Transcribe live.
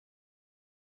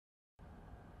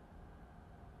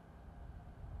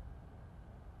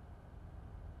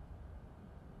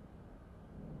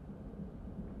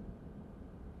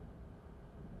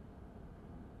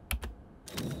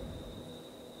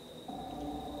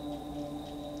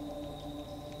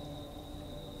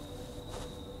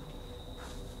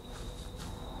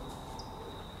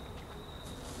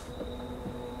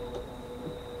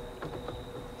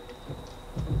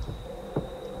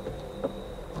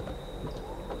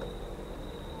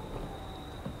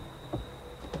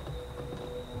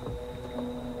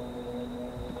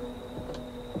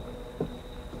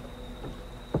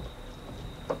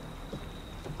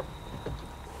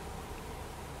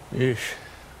Yeesh.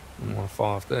 I don't want to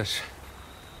fall off this.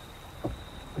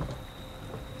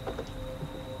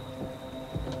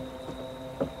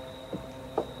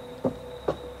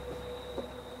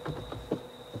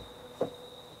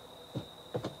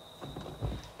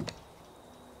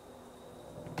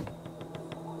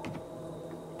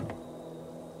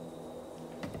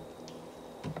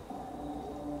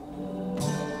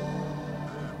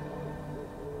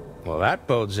 Well, that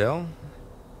bodes ill.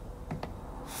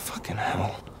 Fucking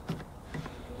hell.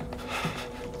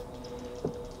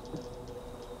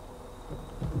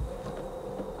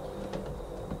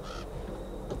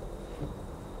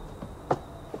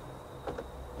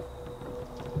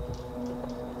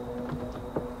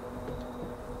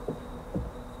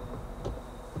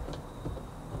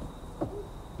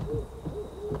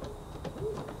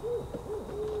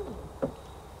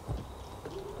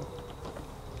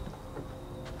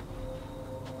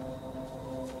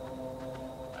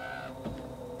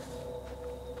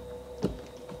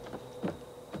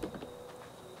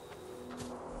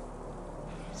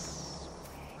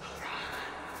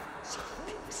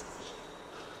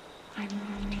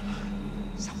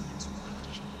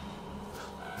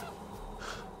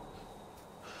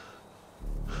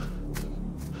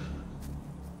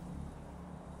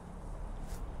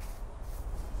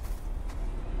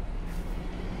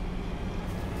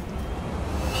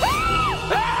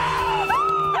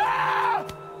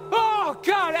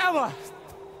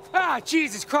 Ah,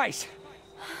 Jesus Christ!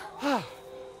 Oh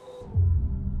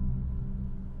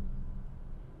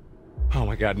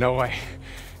my God, no way.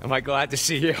 Am I glad to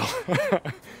see you?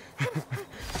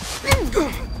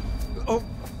 Oh,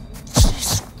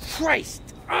 Jesus Christ!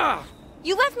 Ah!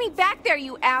 You left me back there,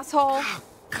 you asshole! Oh,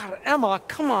 God, Emma,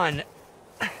 come on.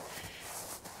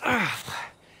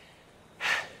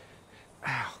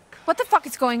 What the fuck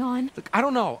is going on? Look, I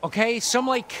don't know, okay? Some,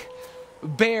 like,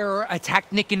 bear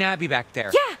attacked Nick and Abby back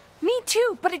there. Yeah, me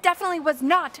too, but it definitely was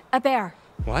not a bear.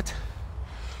 What?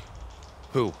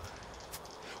 Who?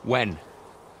 When?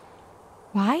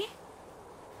 Why?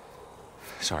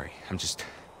 Sorry, I'm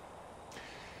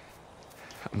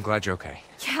glad you're okay.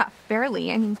 Yeah,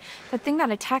 barely. I mean, the thing that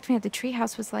attacked me at the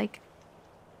treehouse was like...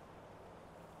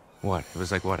 What? It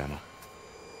was like what, Emma?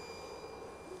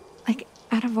 Like,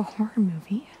 out of a horror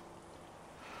movie.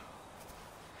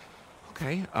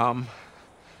 Okay,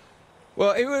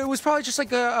 well, it was probably just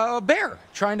like a bear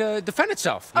trying to defend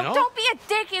itself, you know? Don't be a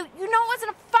dick! You know it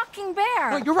wasn't a fucking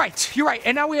bear! No, you're right.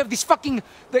 And now we have these fucking...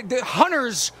 the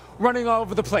hunters running all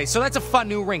over the place, so that's a fun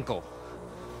new wrinkle.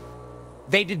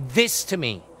 They did this to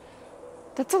me.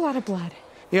 That's a lot of blood.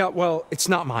 Yeah, well, it's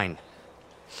not mine.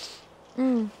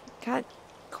 Got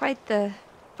quite the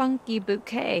funky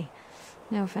bouquet.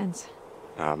 No offense.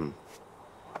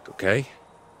 Okay.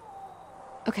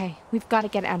 Okay, we've got to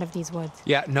get out of these woods.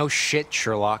 Yeah, no shit,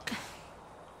 Sherlock.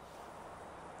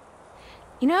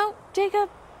 You know, Jacob,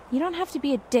 you don't have to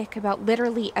be a dick about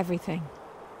literally everything.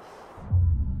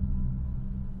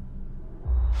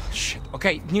 Shit.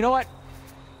 Okay, you know what?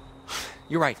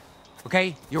 You're right.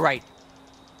 Okay? You're right.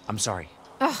 I'm sorry.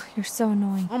 Ugh, you're so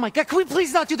annoying. Oh my God, can we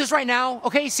please not do this right now?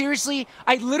 Okay, seriously?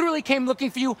 I literally came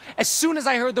looking for you as soon as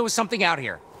I heard there was something out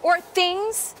here. Or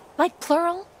things, like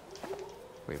plural.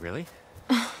 Wait, really?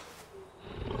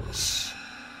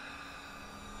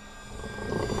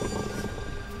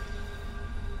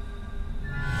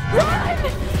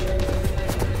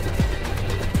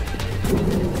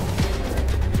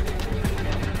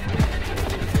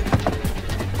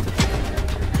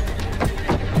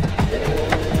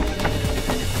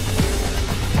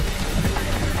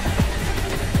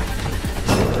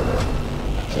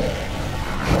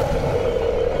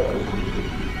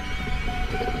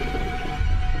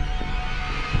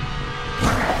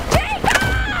 Jacob!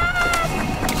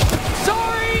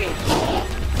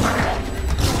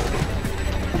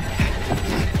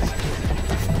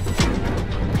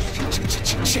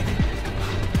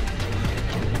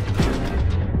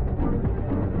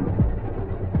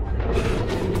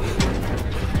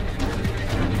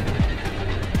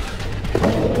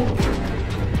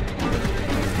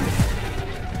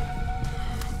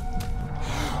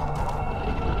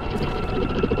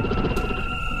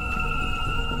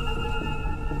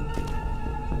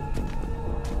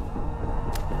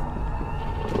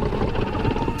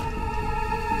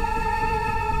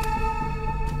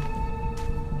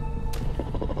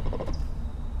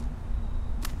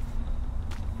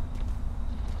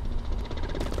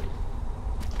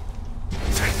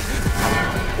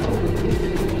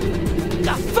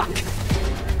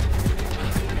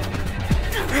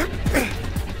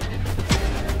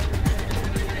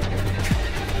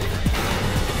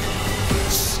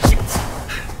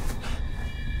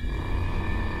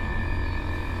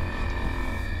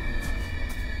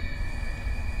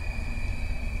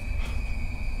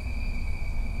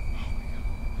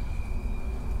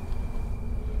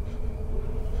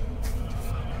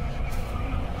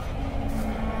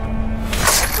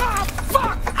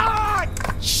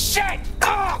 shit!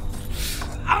 Oh!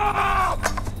 Oh!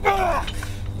 Ugh!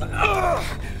 Ugh!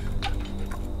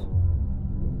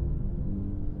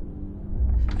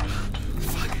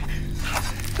 Fuck!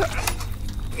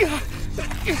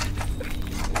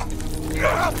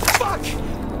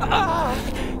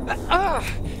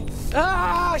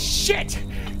 Shit!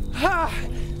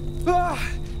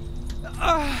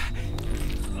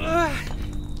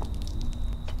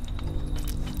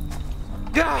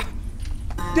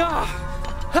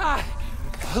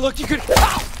 Look, you could.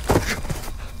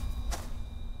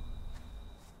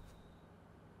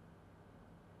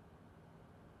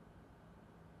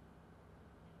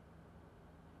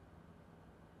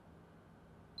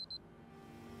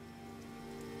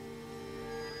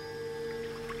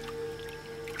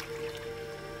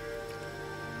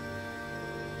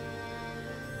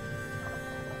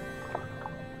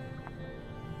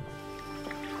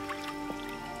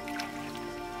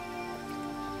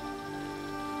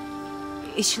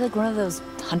 Is she like one of those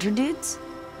hunter dudes?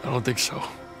 I don't think so.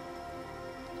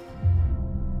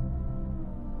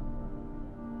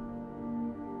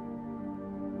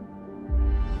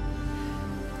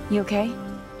 You okay?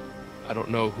 I don't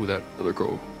know who that other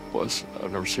girl was.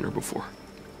 I've never seen her before.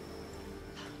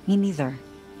 Me neither.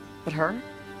 But her?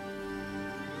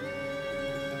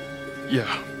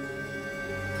 Yeah.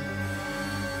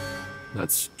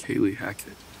 That's Kaylee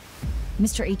Hackett.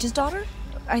 Mr. H's daughter?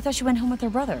 I thought she went home with her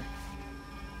brother.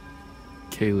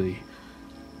 Kaylee.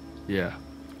 Yeah.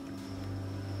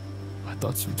 I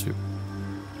thought so too.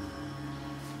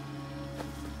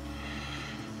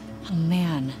 Oh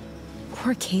man.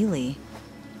 Poor Kaylee.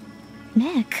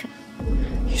 Nick.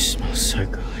 You smell so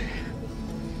good.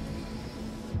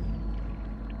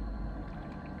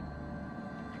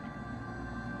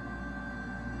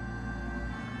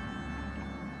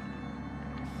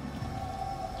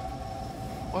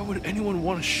 Why would anyone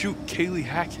want to shoot Kaylee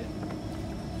Hackett?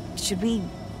 Should we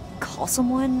call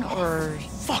someone or...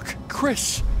 Fuck,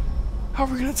 Chris! How are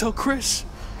we gonna tell Chris?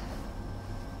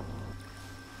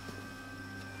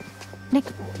 Nick,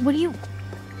 what do you...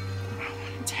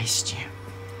 Taste you.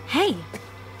 Hey!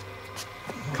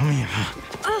 Come here.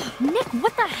 Ugh, Nick,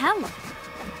 what the hell?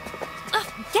 Ugh,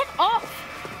 get off!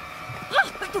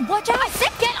 Ugh, watch out! I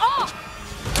said get off!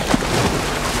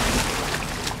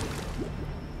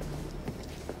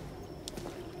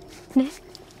 Nick?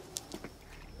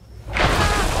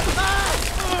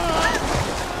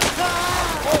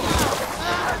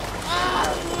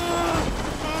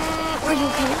 Are you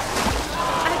okay?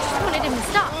 I just wanted him to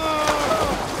stop.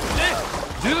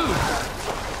 Dude!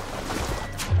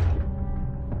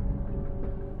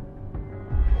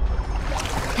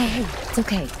 Hey, it's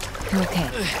okay. You're okay.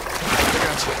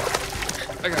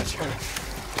 I got you.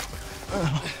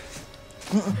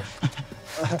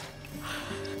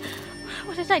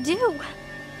 What did I do?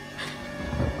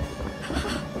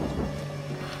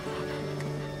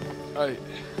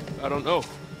 I don't know.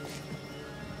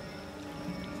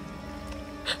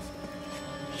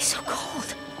 He's so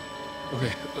cold.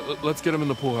 Okay, let's get him in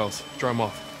the pool house. Dry him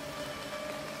off.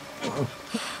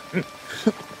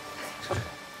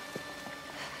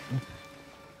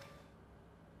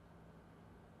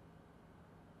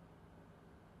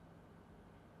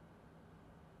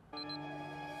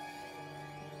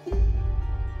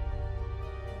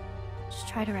 Just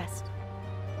try to rest.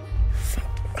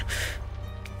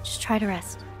 Just try to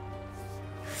rest.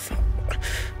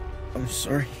 I'm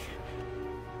sorry.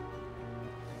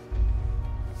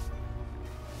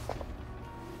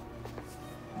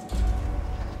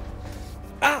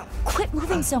 Quit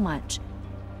moving so much.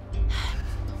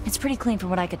 It's pretty clean from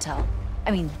what I could tell.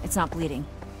 I mean, it's not bleeding.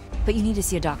 But you need to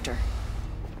see a doctor.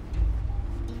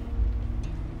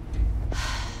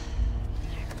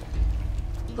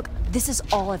 Look, this is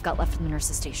all I've got left from the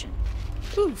nurse's station.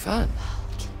 Ooh, fun.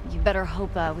 You better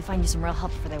hope we find you some real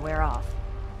help before they wear off.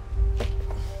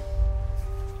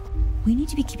 We need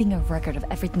to be keeping a record of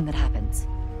everything that happens.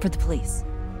 For the police.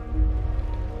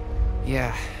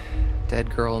 Yeah.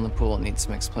 Dead girl in the pool needs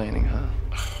some explaining, huh?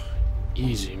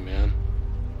 Easy, man.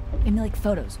 I mean, like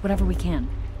photos, whatever we can.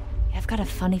 I've got a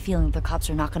funny feeling that the cops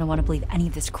are not going to want to believe any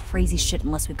of this crazy shit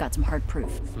unless we've got some hard proof.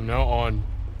 From now on,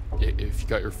 if you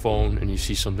got your phone and you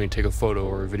see something, take a photo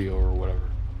or a video or whatever.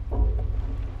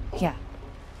 Yeah.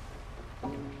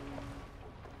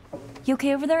 You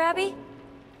okay over there, Abby?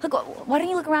 Look, why don't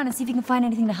you look around and see if you can find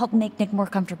anything to help make Nick more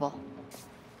comfortable?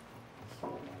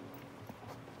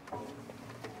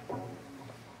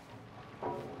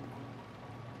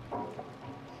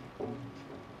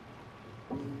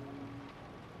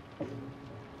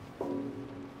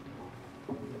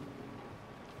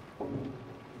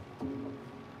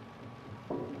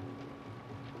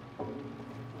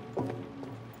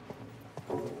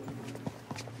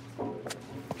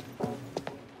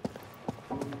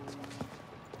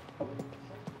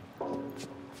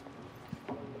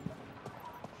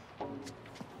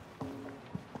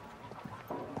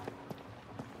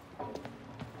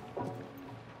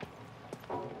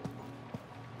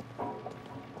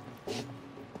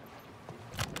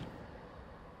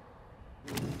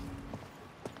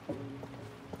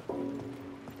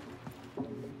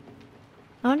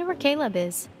 wonder where Caleb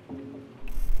is.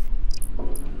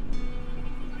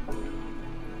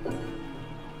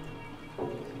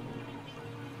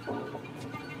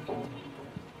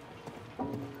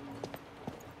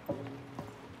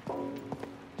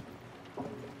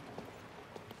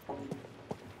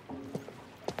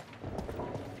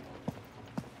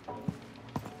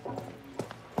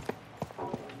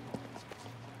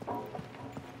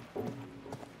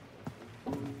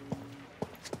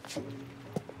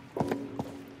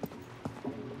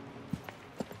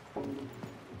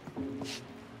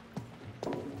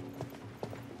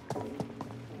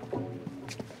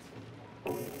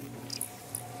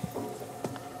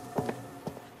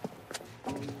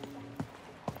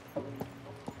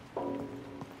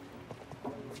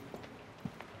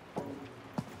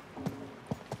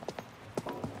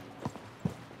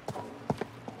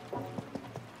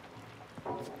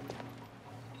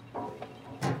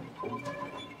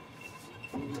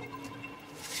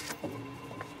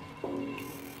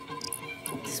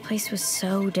 This place was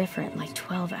so different like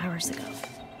 12 hours ago.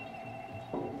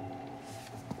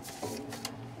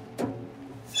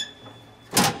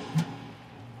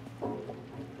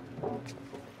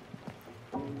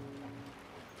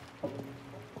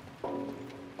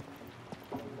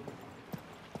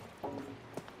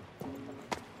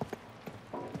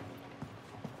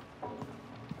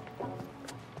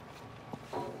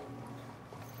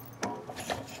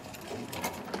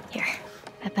 Here,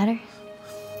 that better?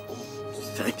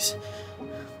 Thanks.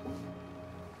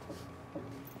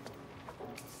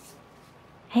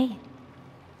 Hey.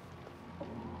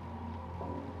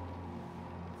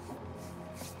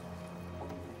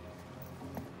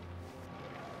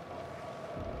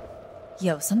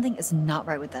 Yo, something is not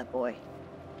right with that boy.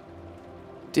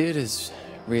 Dude is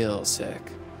real sick.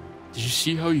 Did you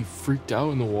see how he freaked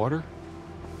out in the water?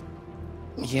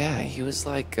 Yeah, he was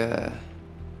like a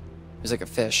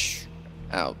fish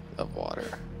out of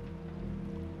water.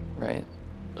 Right?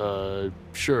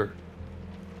 Sure.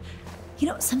 You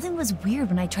know, something was weird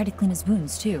when I tried to clean his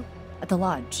wounds, too, at the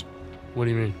lodge. What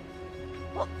do you mean?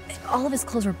 Well, all of his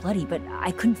clothes were bloody, but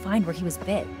I couldn't find where he was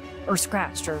bit, or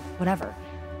scratched, or whatever.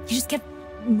 He just kept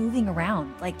moving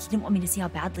around, like he didn't want me to see how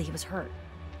badly he was hurt.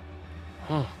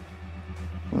 Huh.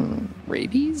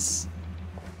 Rabies?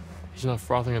 He's not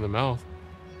frothing at the mouth.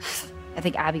 I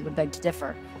think Abby would beg to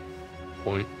differ.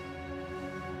 Point.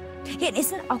 Yeah,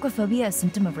 isn't aquaphobia a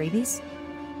symptom of rabies?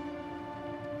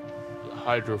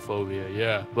 Hydrophobia,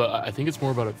 yeah. But I think it's more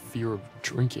about a fear of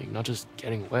drinking, not just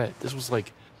getting wet. This was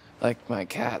like... Like my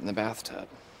cat in the bathtub.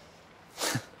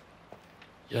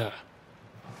 Yeah.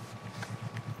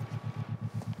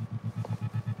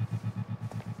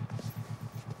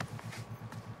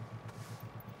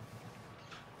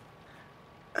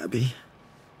 Abby,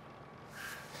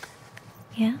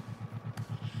 Yeah?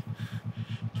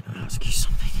 can I ask you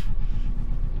something?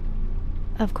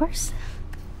 Of course.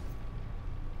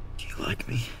 Do you like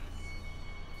me?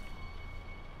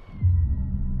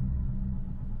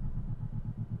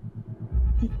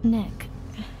 Nick.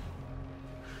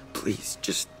 Please,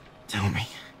 just tell me.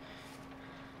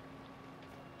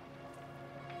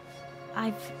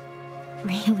 I've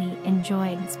really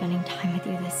enjoyed spending time with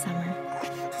you this summer.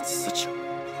 That's such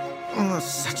a...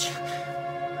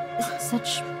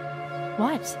 Such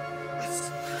what?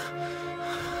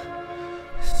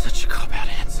 Such a cop-out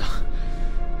answer.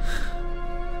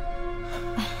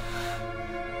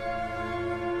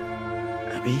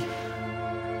 Abby,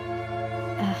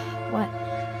 What?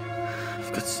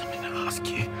 I've got something to ask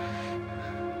you.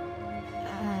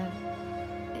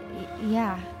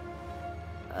 Yeah.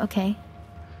 Okay.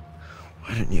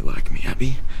 Why don't you like me,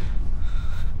 Abby?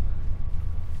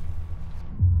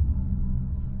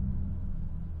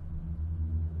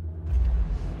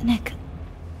 Nick,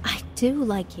 I do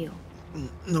like you.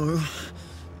 No.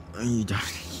 No, you don't.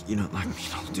 You don't like me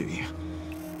at all, do you?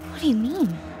 What do you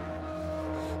mean?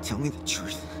 Tell me the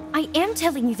truth. I am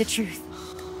telling you the truth.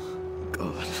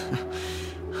 God.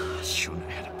 I sure know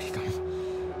how to pick 'em.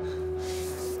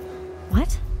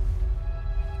 What?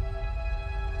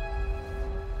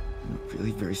 Not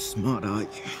really very smart, are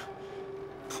you?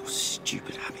 Poor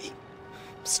stupid Abby.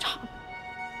 Stop.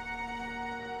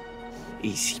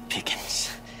 Easy pickings.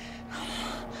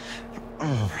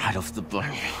 Right off the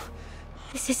bone.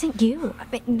 This isn't you. I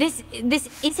mean, this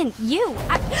isn't you.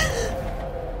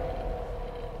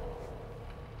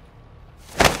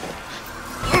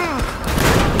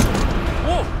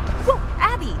 Whoa! Whoa,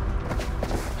 Abby!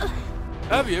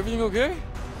 Abby, everything okay?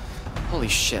 Holy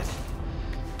shit.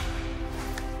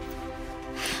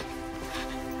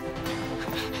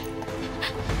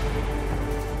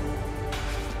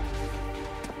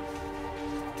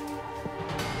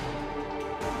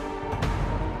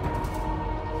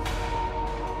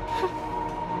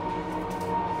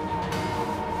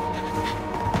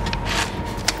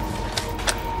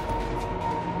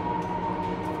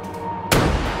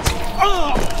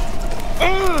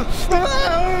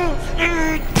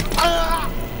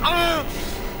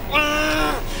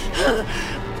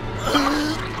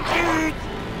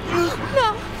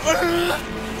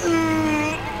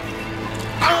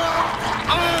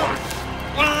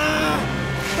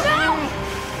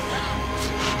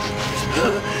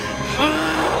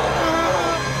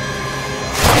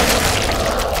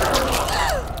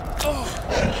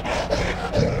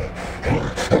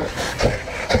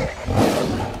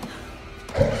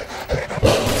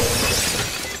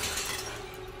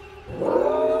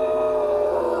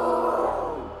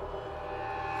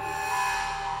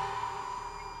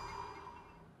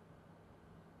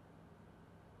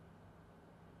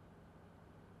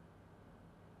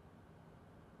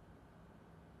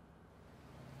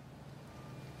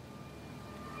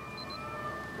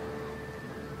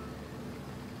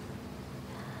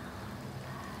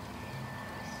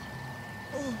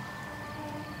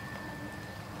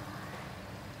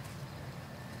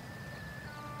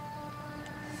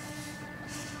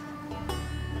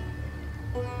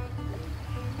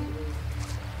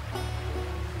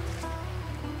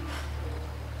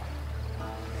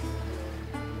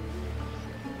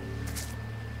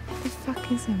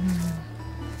 is everyone?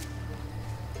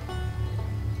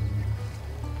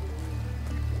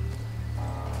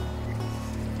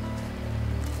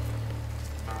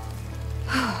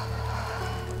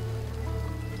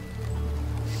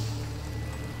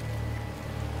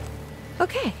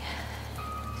 Okay,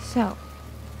 so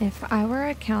if I were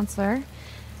a counselor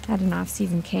at an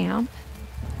off-season camp,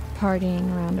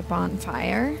 partying around a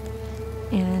bonfire,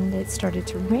 and it started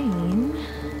to rain,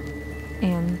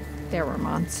 and there were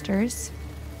monsters,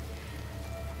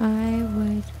 I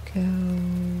would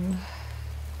go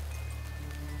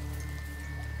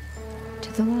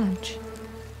to the lodge.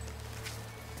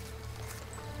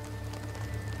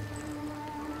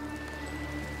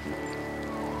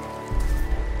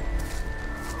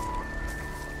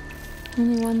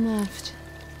 Only one left.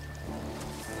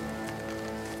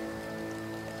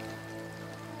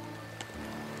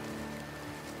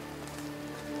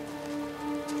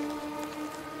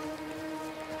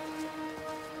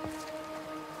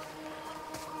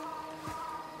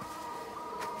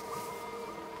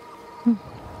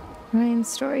 Ryan's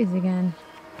stories again.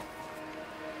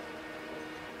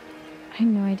 I had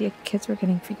no idea kids were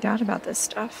getting freaked out about this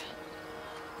stuff.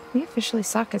 We officially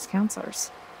suck as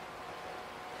counselors.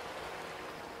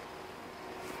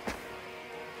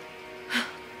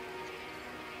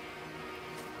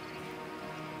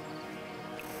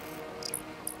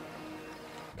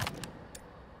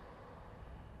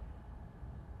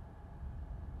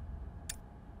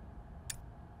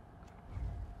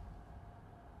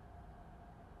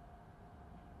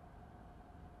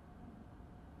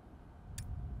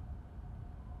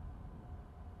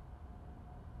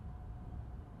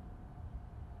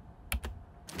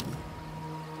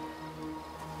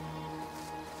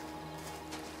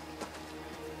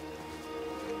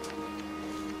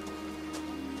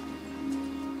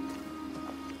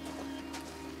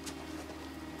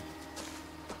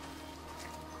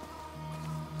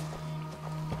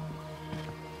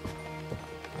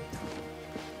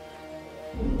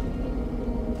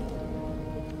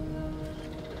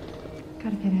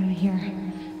 Gotta get out of here.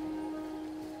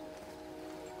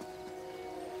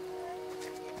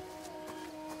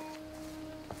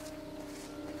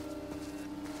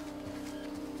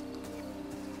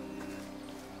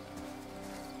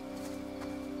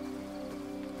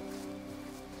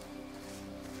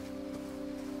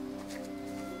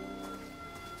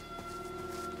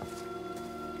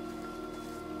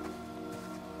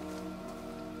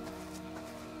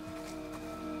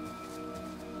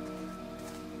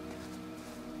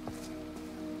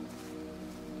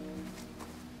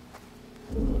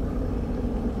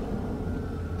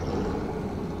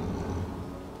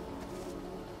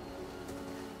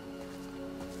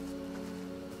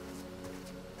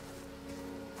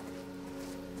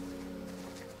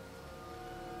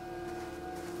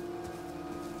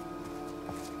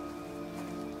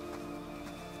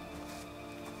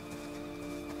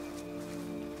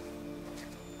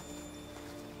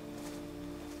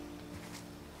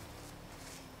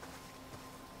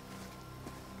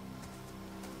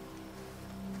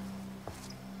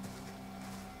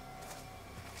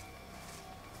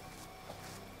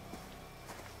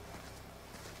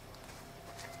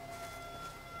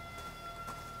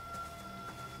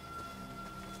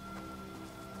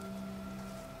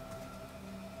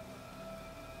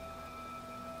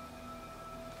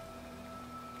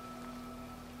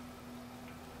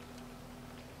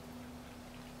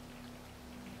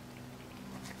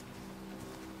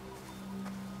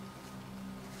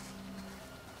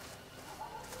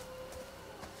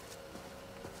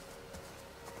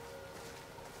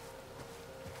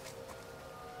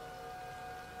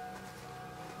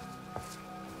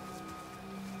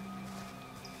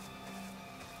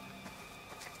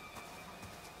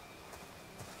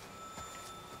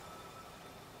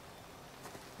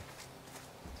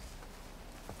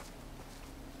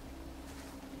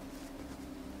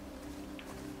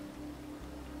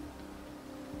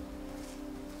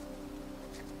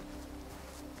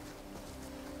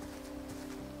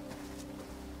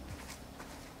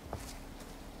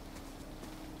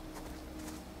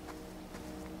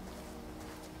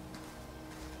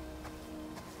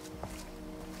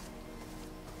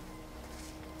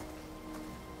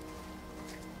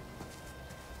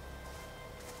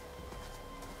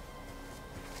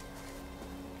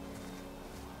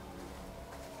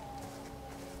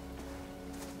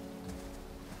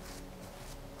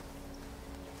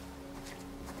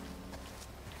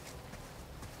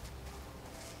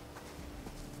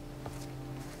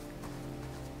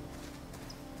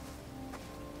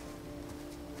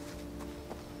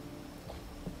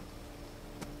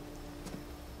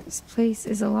 This place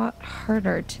is a lot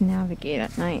harder to navigate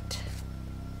at night.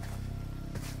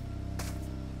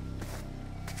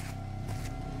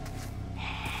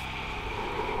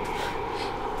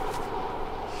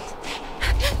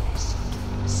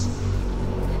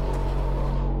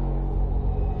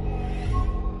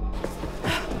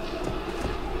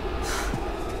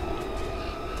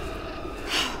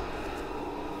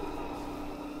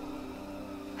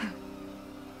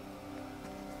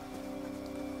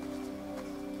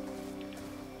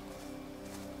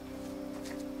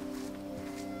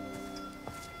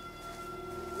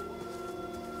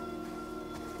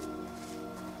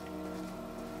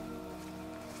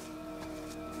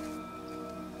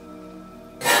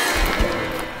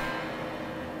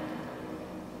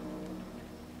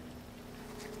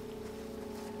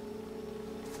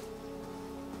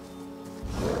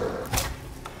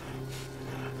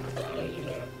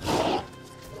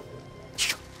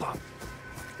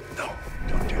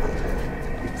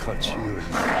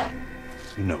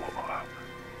 No. Come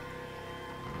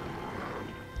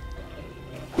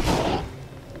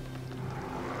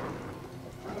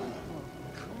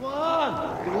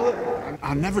on!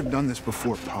 I've never done this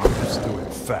before, Pop. Let's do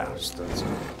it fast, that's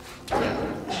all.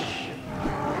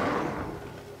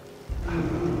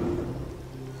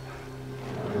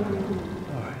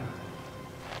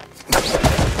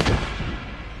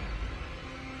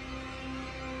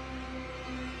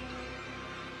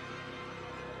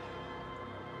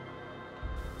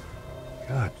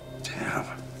 God damn.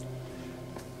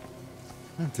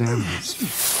 God damn these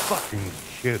fucking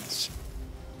kids.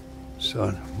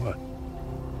 Son, what?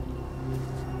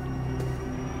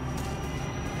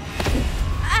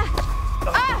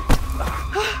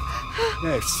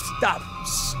 Hey,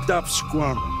 stop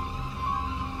squirming.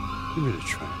 Give me the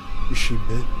train. Is she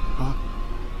bit, huh?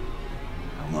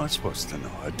 How am I supposed to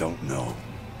know? I don't know.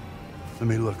 Let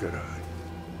me look at her.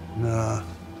 Nah.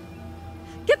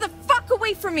 Get the fuck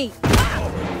away from me!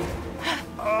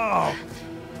 Oh!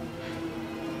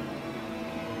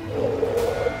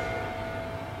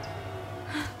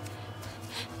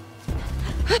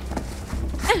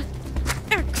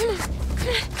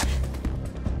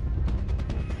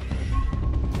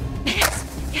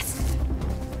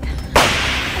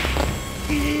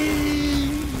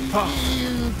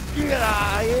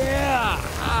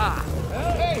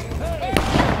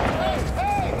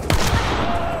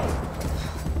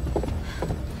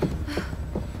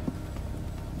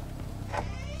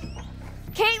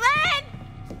 Caitlin!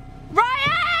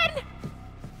 Ryan!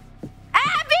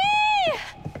 Abby!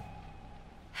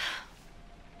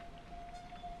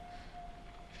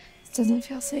 This doesn't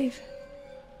feel safe.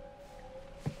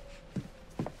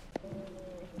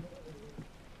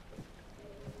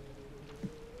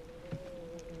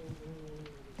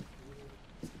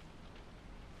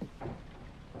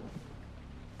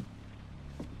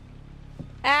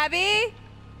 Abby?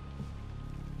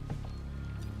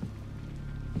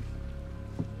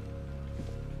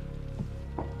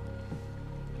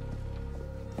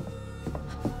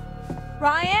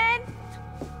 Ryan?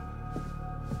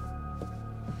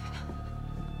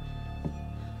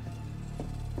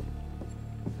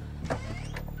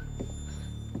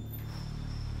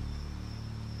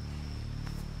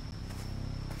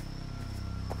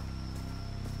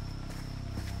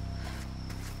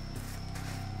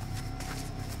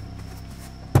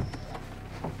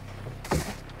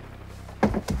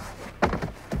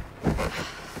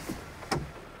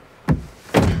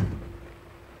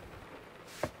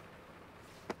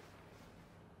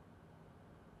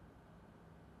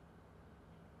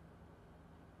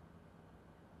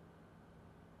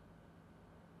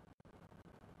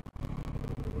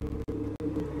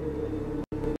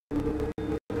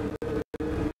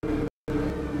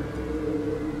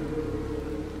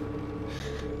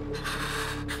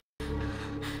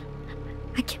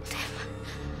 I killed him.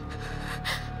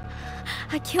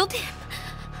 I killed him.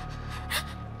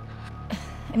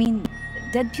 I mean,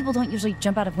 dead people don't usually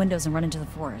jump out of windows and run into the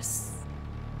forest.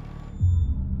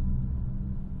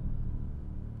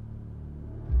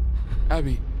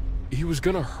 Abby, he was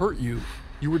gonna hurt you.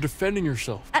 You were defending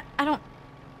yourself.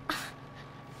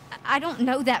 I don't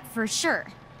know that for sure.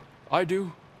 I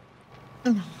do.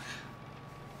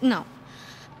 No.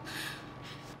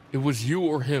 It was you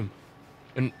or him.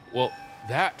 And, well,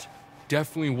 that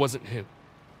definitely wasn't him.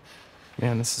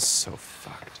 Man, this is so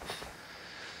fucked.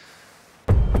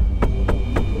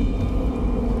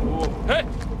 Whoa. Hey!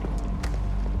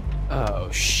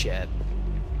 Oh, shit.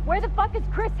 Where the fuck is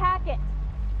Chris Hackett?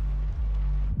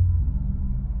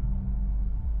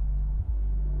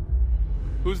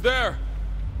 Who's there?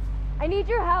 I need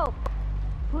your help.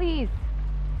 Please.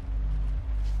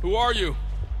 Who are you?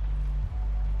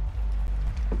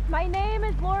 My name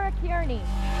is Laura Kearney.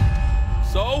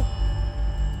 So?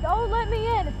 Don't let me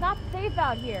in. It's not safe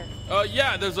out here.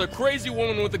 Yeah, there's a crazy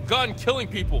woman with a gun killing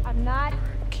people. I'm not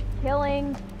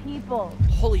killing people.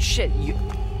 Holy shit,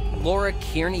 Laura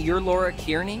Kearney? You're Laura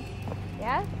Kearney?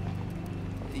 Yes?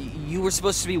 You were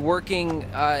supposed to be working,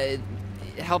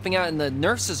 helping out in the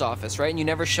nurse's office, right? And you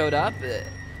never showed up?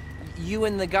 You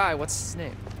and the guy, what's his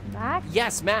name? Max?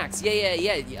 Yes, Max.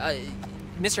 Yeah.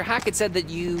 Mr. Hackett said that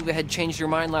you had changed your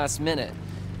mind last minute.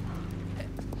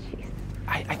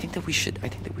 I think that we should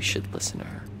listen to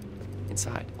her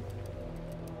inside.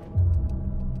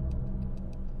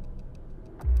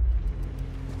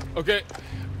 Okay,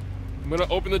 I'm gonna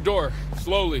open the door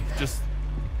slowly. Just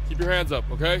keep your hands up,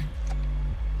 okay?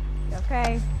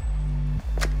 Okay.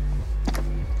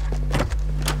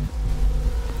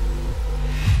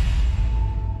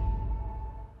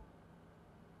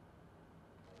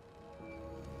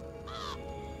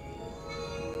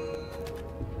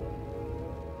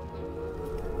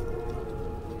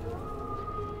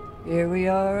 here we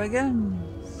are again.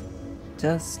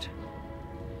 Just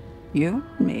you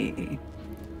and me.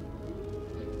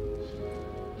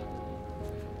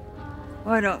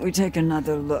 Why don't we take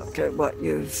another look at what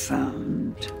you've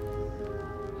found?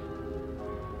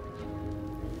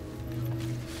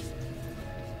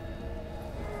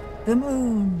 The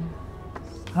moon.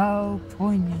 How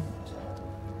poignant.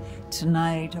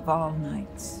 Tonight of all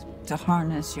nights, to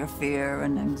harness your fear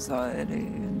and anxiety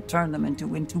and turn them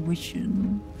into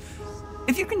intuition.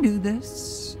 If you can do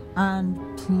this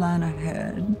and plan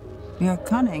ahead, your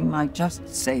cunning might just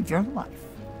save your life.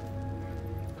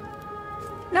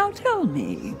 Now tell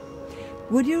me,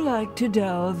 would you like to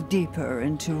delve deeper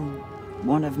into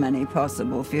one of many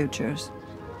possible futures?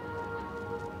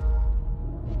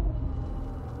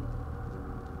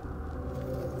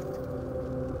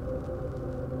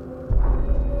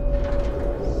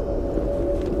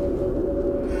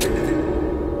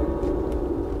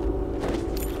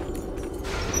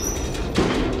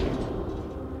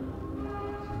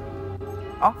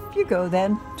 Off you go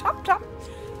then. Top, top.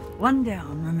 One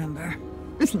down, remember.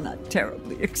 Isn't that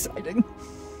terribly exciting?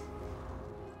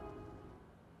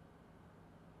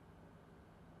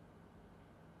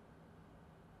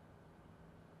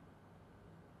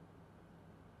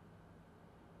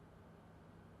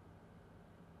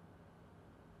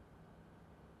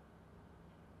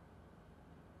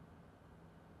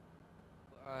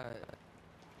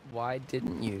 Why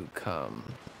didn't you come?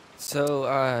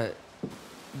 So,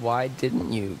 why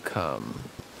didn't you come?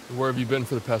 Where have you been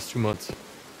for the past 2 months?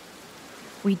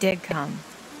 We did come.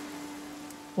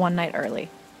 One night early.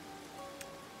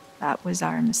 That was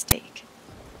our mistake.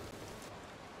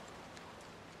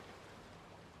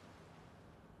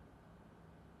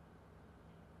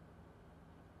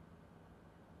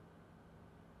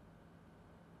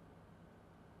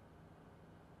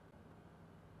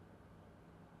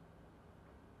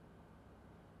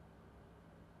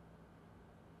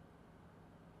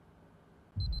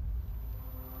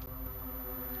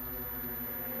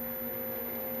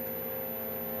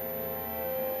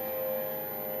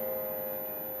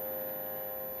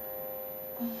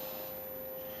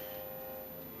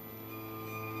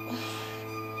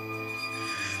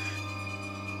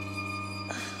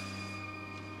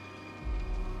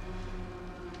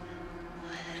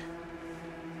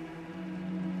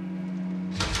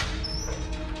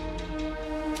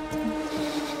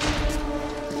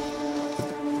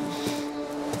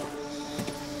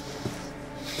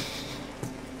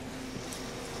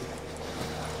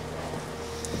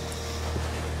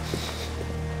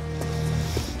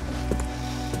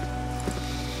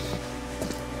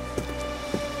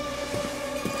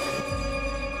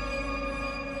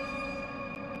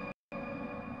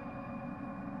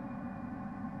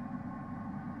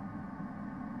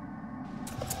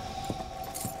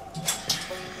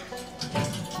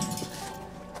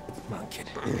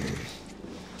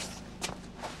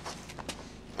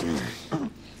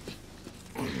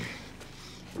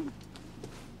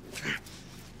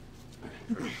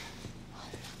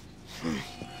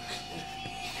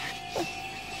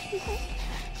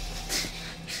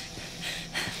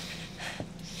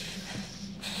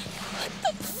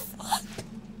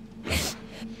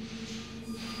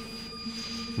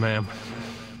 Ma'am,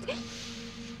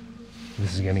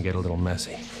 this is gonna get a little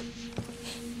messy.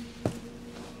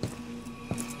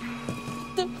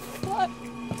 The fuck?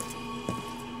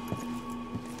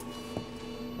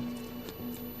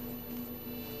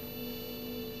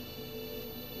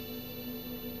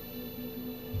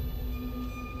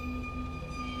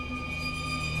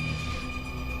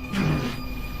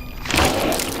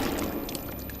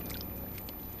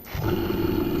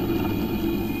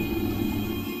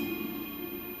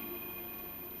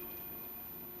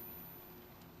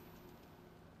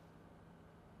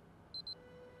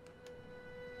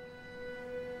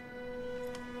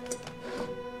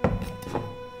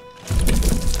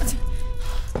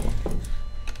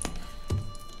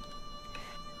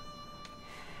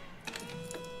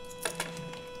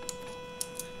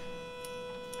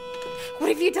 What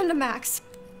have you done to Max?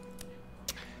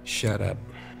 Shut up.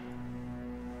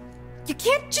 You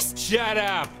can't just... Shut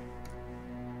up!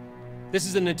 This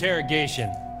is an interrogation.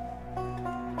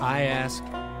 I ask,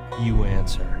 you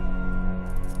answer.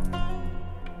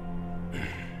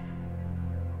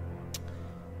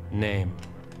 Name.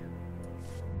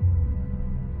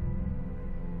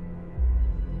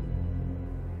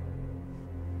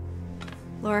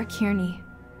 Laura Kearney.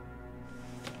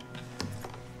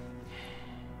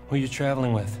 Who are you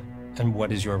traveling with? And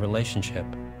what is your relationship?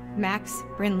 Max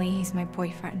Brinley, he's my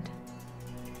boyfriend.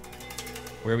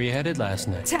 Where were you headed last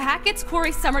night? To Hackett's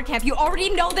Quarry summer camp. You already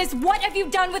know this. What have you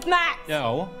done with Max?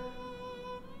 No.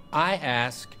 I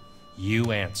ask,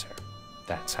 you answer.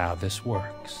 That's how this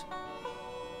works.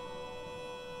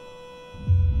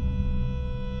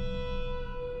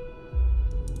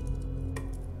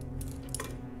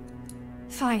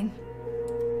 Fine.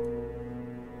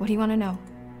 What do you want to know?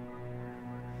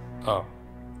 Oh.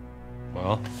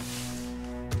 Well.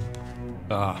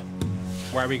 Why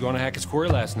were we going to Hackett's Quarry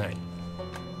last night?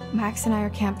 Max and I are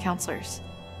camp counselors.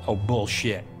 Oh,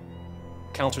 bullshit.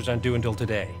 Counselors aren't due until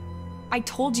today. I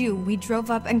told you, we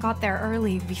drove up and got there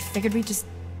early. We figured we'd just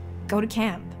go to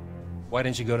camp. Why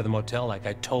didn't you go to the motel like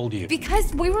I told you?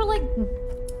 Because we were, like,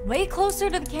 way closer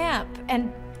to the camp,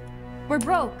 and we're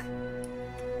broke.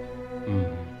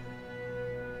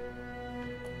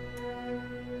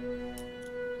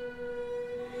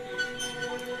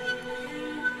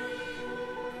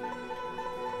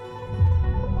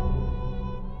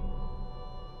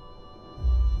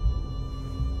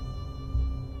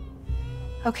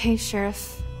 Okay,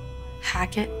 Sheriff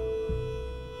Hackett.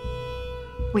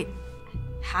 Wait,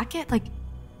 Hackett? Like,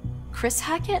 Chris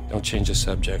Hackett? Don't change the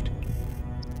subject.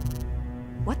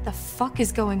 What the fuck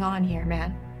is going on here,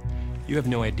 man? You have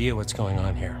no idea what's going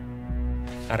on here.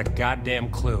 Not a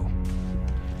goddamn clue.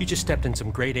 You just stepped in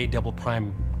some grade A double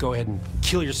prime, go ahead and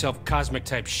kill yourself cosmic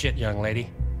type shit, young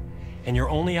lady. And your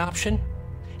only option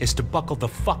is to buckle the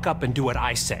fuck up and do what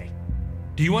I say.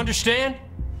 Do you understand?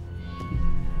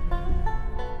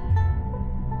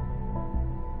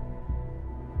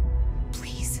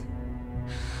 Please.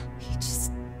 You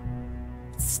just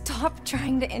stop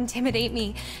trying to intimidate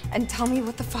me and tell me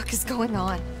what the fuck is going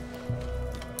on.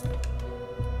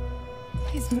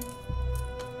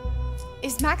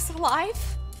 Is Max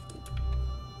alive?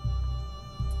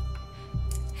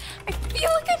 I feel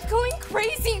like I'm going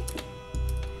crazy.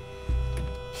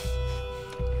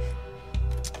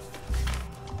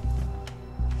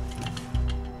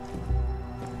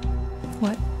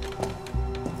 What?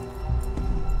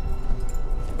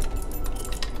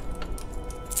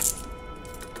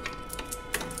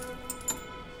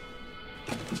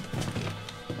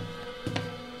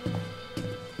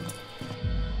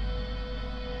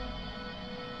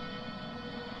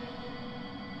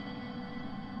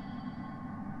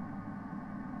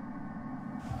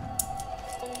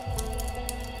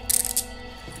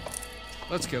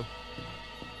 Let's go.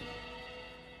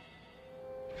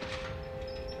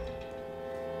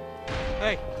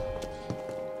 Hey!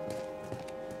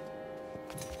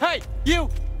 Hey, you!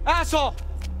 Asshole!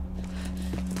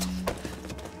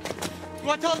 You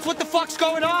wanna tell us what the fuck's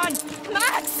going on?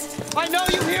 Max! I know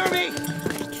you hear me!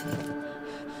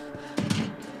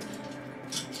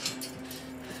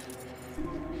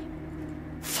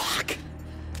 Fuck.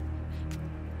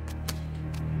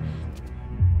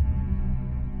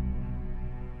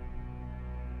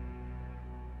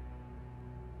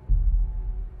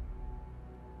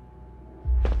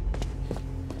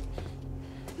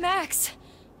 Max!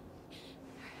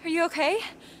 Are you okay?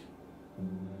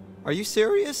 Are you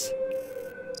serious?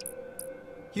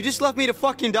 You just left me to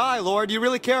fucking die, Laura. Do you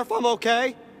really care if I'm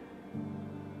okay?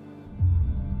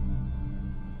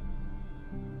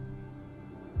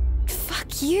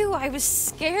 Fuck you, I was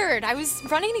scared. I was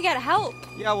running to get help.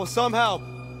 Yeah, well, some help.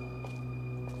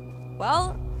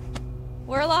 Well,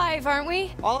 we're alive, aren't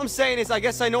we? All I'm saying is I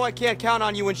guess I know I can't count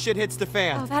on you when shit hits the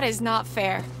fan. Oh, that is not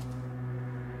fair.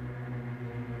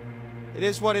 It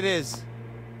is what it is.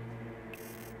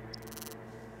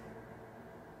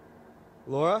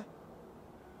 Laura?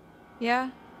 Yeah?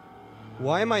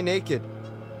 Why am I naked?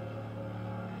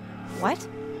 What?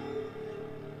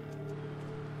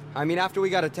 I mean, after we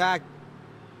got attacked,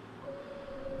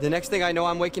 the next thing I know,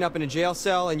 I'm waking up in a jail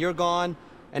cell and you're gone,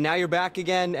 and now you're back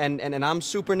again, and I'm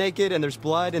super naked, and there's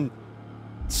blood and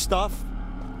stuff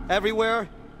everywhere.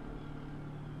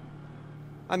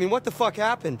 I mean, what the fuck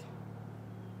happened?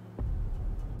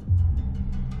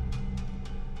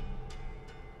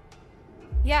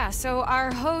 Yeah, so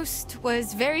our host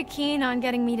was very keen on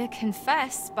getting me to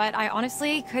confess, but I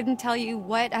honestly couldn't tell you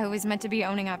what I was meant to be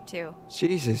owning up to.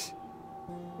 Jesus.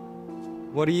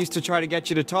 What he used to try to get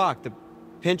you to talk? The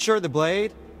pincher, the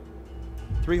blade?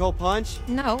 3-hole punch?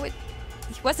 No, he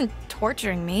wasn't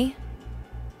torturing me.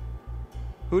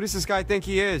 Who does this guy think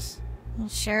he is? Well,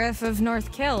 Sheriff of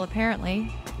North Kill,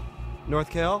 apparently.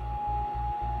 North Kill?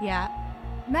 Yeah.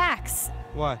 Max,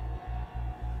 What?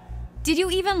 did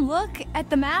you even look at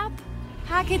the map?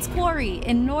 Hackett's Quarry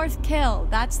in North Kill,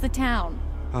 that's the town.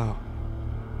 Oh.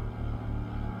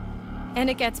 And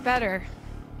it gets better.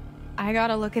 I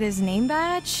gotta look at his name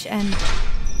badge, and...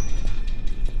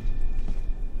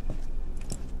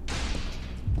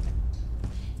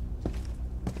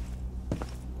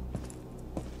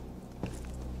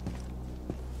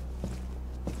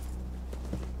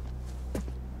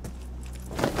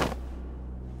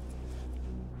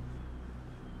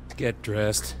 get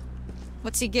dressed.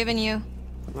 What's he giving you?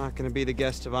 I'm not gonna be the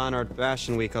guest of honor at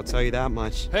Fashion Week, I'll tell you that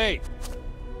much. Hey!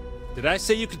 Did I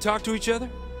say you could talk to each other?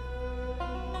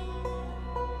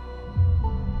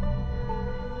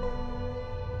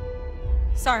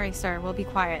 Sorry, sir. We'll be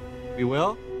quiet. We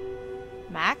will?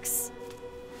 Max?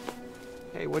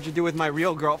 Hey, what'd you do with my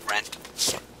real girlfriend?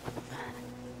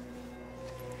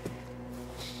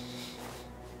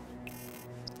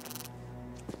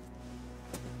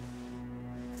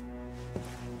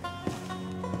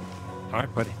 All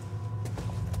right, buddy.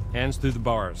 Hands through the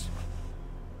bars.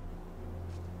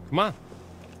 Come on.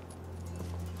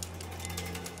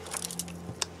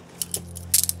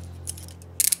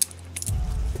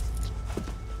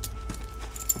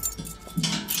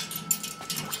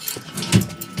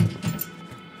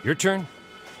 Your turn.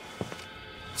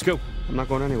 Let's go. I'm not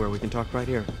going anywhere. We can talk right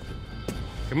here.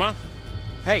 Come on.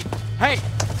 Hey! Hey!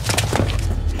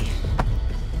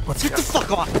 Let's Get go. the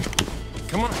fuck off!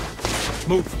 Come on.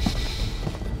 Move.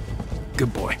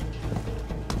 Good boy.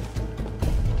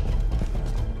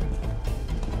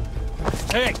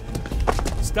 Hey!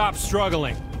 Stop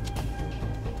struggling.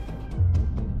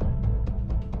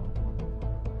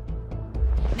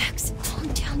 Max, calm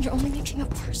down. You're only making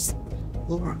it worse.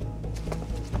 Laura.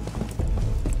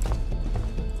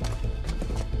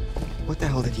 What the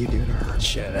hell did you do to her?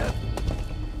 Shut up.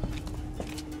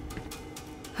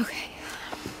 Okay.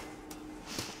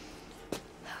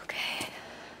 Okay.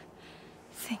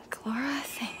 Think, Laura,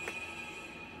 think.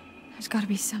 There's gotta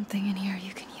be something in here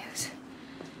you can use.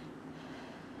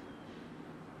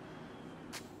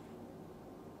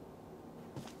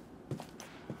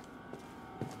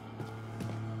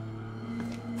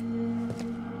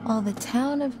 While the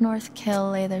town of North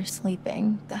Kill lay there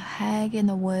sleeping, the hag in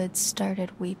the woods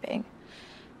started weeping.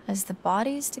 As the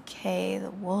bodies decay,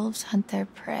 the wolves hunt their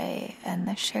prey, and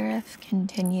the sheriff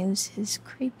continues his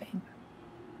creeping.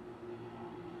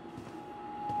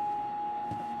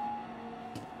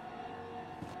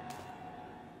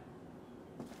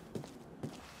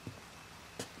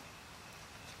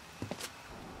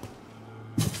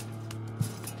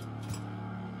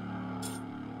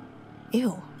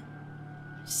 Ew.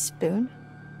 Spoon?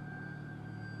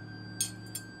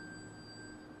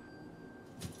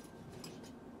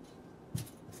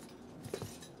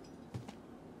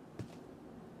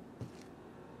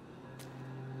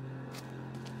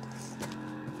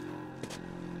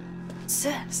 What's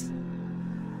this?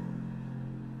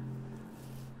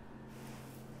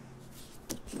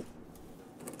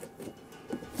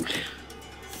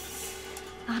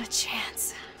 Not a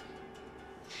chance.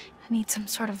 I need some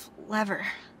sort of lever.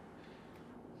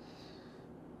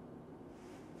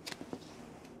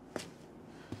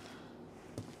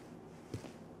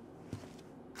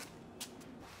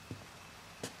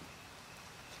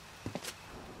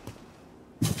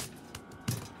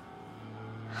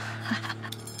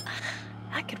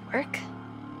 That could work.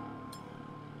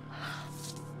 Oh,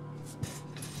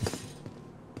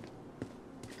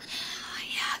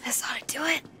 yeah, this ought to do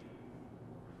it.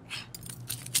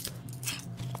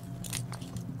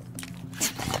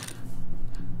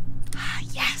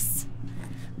 Yes.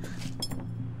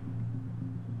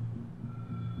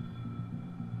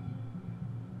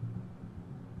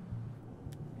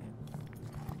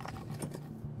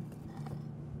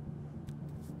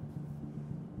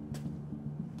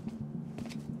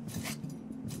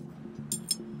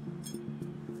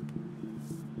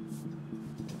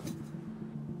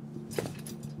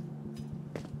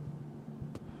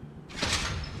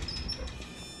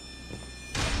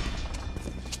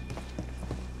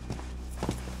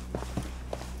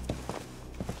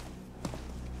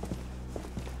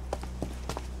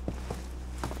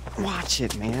 Watch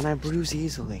it, man. I bruise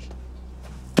easily.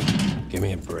 Give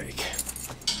me a break.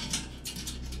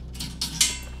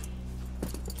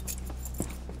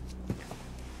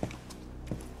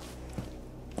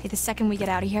 Hey, the second we get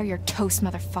out of here, you're toast,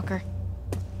 motherfucker.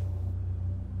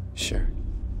 Sure.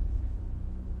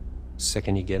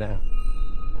 Second you get out.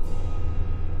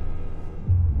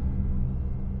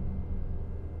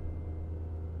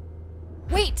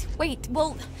 Wait,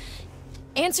 well,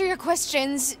 answer your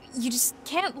questions. You just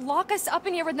can't lock us up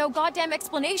in here with no goddamn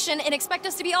explanation and expect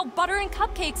us to be all butter and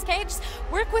cupcakes, okay? Just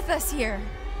work with us here.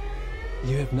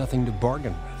 You have nothing to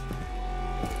bargain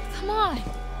with. Come on.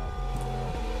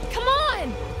 Come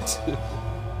on!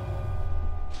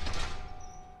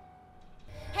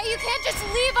 Hey, you can't just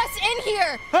leave us in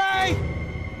here! Hey!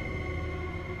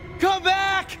 Come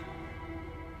back!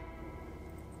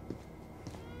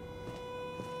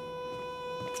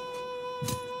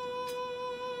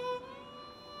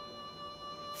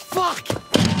 Fuck!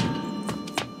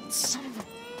 Son of a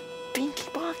binky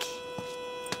bonky.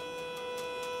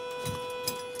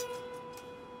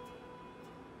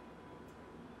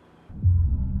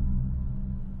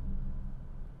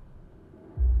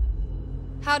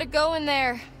 How'd it go in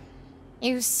there?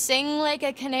 You sing like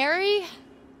a canary?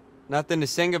 Nothing to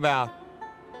sing about.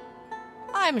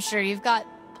 I'm sure you've got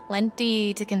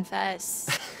plenty to confess.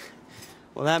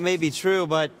 Well, that may be true,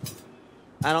 but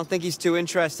I don't think he's too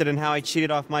interested in how I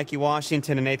cheated off Mikey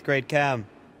Washington in 8th grade chem.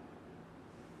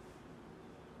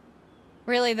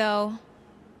 Really, though?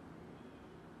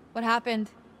 What happened?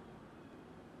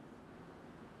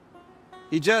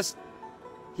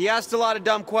 He asked a lot of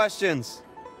dumb questions.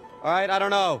 All right, I don't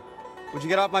know. Would you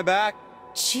get off my back?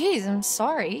 Jeez, I'm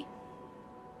sorry.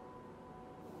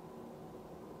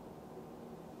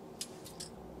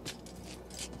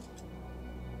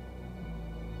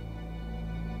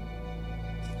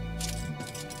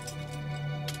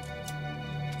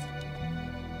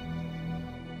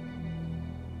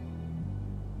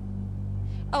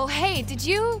 Oh, hey, did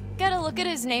you get a look at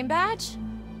his name badge?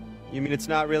 You mean it's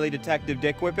not really Detective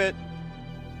Dick Whippet?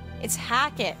 It's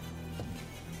Hackett.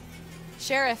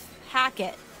 Sheriff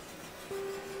Hackett.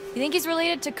 You think he's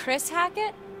related to Chris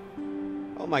Hackett?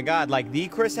 Oh my god, like the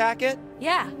Chris Hackett?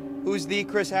 Yeah. Who's the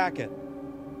Chris Hackett?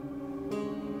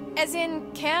 As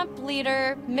in camp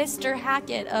leader Mr.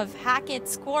 Hackett of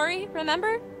Hackett's Quarry,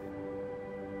 remember?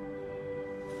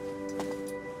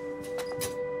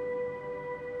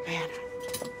 Man,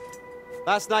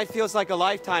 last night feels like a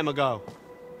lifetime ago.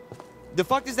 The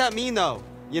fuck does that mean, though?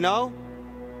 You know?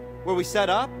 Were we set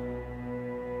up?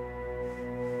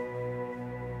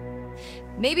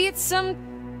 Maybe it's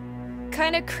some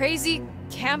kind of crazy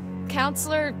camp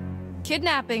counselor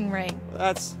kidnapping ring.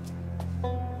 That's...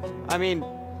 I mean...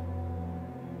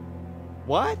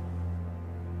 What?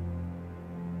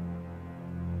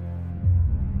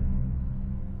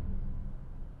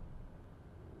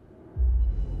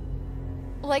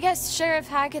 Well, I guess Sheriff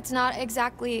Hackett's not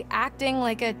exactly acting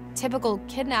like a typical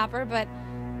kidnapper, but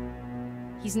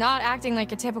he's not acting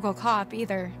like a typical cop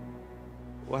either.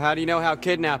 Well, how do you know how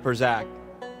kidnappers act?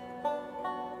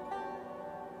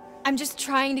 I'm just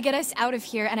trying to get us out of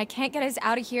here, and I can't get us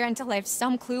out of here until I have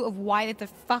some clue of why the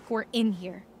fuck we're in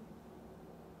here.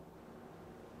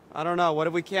 I don't know. What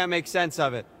if we can't make sense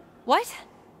of it? What?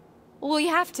 Well, we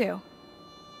have to.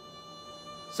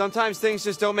 Sometimes things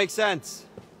just don't make sense.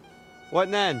 What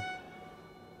then?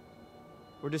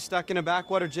 We're just stuck in a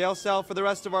backwater jail cell for the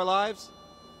rest of our lives?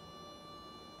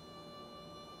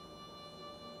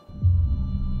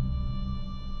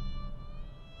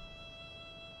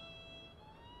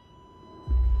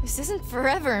 This isn't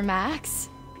forever, Max.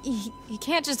 You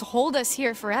can't just hold us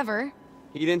here forever.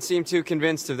 He didn't seem too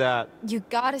convinced of that. You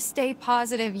gotta stay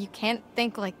positive. You can't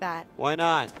think like that. Why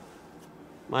not?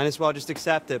 Might as well just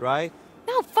accept it, right?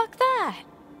 No, fuck that.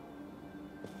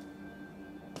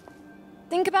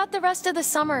 Think about the rest of the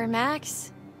summer,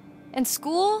 Max. And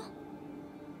school?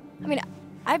 I mean,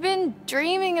 I've been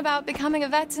dreaming about becoming a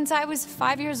vet since I was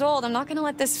 5 years old. I'm not gonna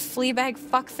let this fleabag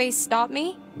fuckface stop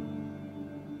me.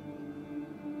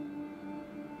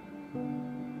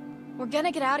 We're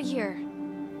gonna get out of here.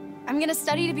 I'm gonna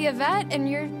study to be a vet, and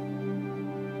you're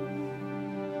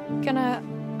gonna,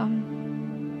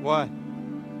 What?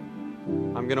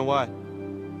 I'm gonna what?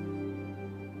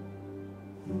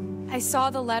 I saw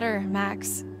the letter,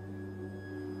 Max.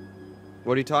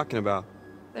 What are you talking about?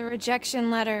 The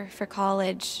rejection letter for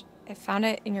college. I found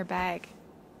it in your bag.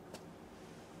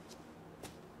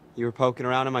 You were poking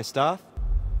around in my stuff?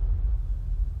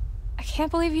 I can't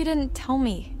believe you didn't tell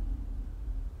me.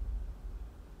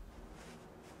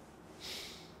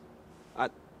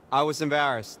 I was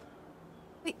embarrassed.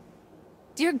 Wait,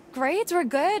 your grades were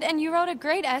good and you wrote a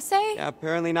great essay? Yeah,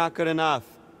 apparently not good enough.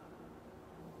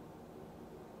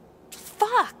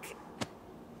 Fuck!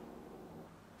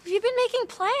 You've been making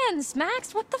plans,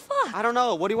 Max. What the fuck? I don't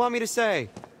know. What do you want me to say?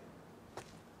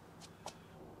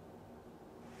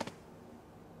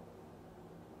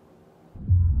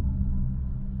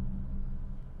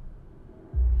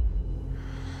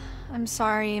 I'm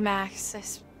sorry, Max.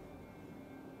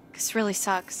 This really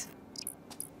sucks.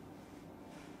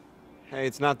 Hey,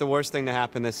 it's not the worst thing to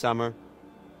happen this summer.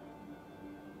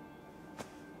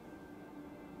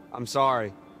 I'm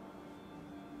sorry.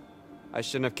 I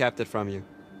shouldn't have kept it from you.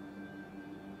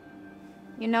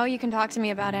 You know you can talk to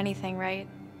me about anything, right?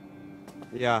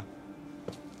 Yeah.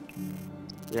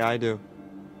 Yeah, I do.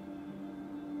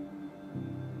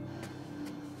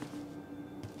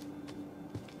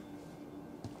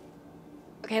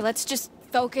 Okay, let's just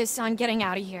focus on getting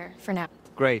out of here for now.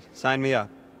 Great. Sign me up.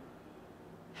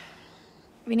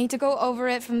 We need to go over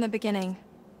it from the beginning.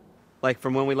 Like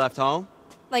from when we left home?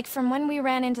 Like from when we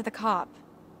ran into the cop.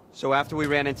 So after we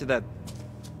ran into the...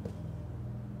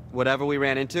 whatever we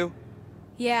ran into?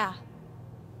 Yeah.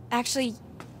 Actually,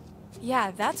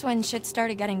 yeah, that's when shit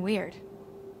started getting weird.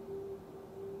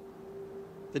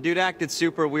 The dude acted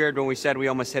super weird when we said we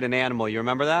almost hit an animal. You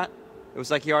remember that? It was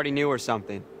like he already knew or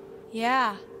something.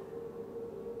 Yeah.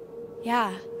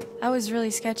 Yeah, that was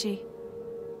really sketchy.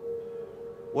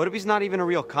 What if he's not even a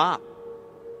real cop?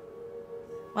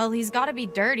 Well, he's gotta be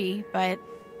dirty, but...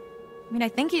 I mean, I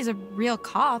think he's a real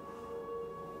cop.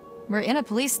 We're in a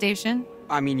police station.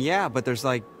 I mean, yeah, but there's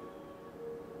like...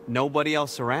 nobody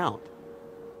else around.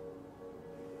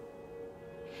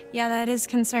 Yeah, that is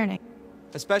concerning.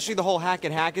 Especially the whole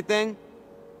Hackett thing.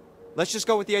 Let's just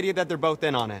go with the idea that they're both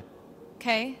in on it.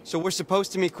 Okay. So we're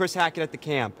supposed to meet Chris Hackett at the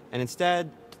camp, and instead,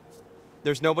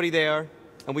 there's nobody there,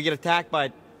 and we get attacked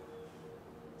by...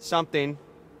 something,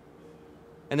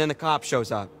 and then the cop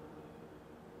shows up.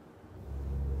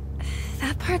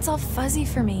 That part's all fuzzy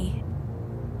for me.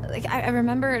 Like, I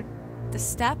remember the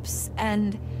steps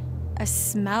and a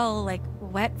smell like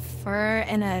wet fur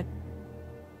and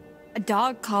a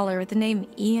dog collar with the name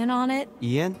Ian on it.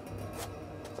 Ian?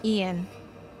 Ian.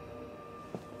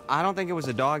 I don't think it was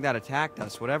a dog that attacked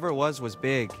us. Whatever it was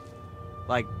big.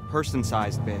 Like,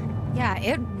 person-sized big. Yeah,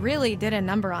 it really did a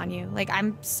number on you. Like,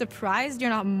 I'm surprised you're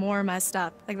not more messed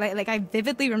up. Like I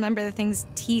vividly remember the thing's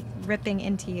teeth ripping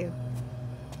into you.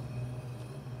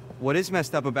 What is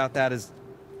messed up about that is...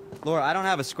 Laura, I don't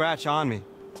have a scratch on me.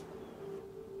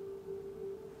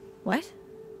 What?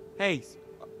 Hey,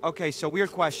 okay, so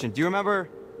weird question. Do you remember...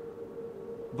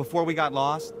 before we got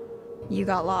lost? You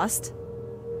got lost?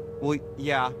 Well,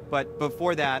 yeah, but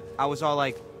before that, I was all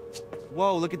like,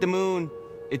 whoa, look at the moon.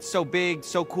 It's so big,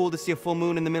 so cool to see a full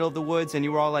moon in the middle of the woods, and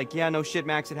you were all like, yeah, no shit,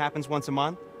 Max, it happens once a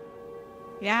month.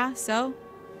 Yeah, so?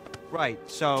 Right,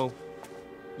 so,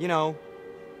 you know,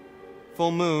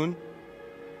 full moon.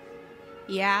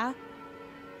 Yeah?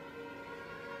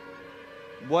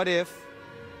 What if,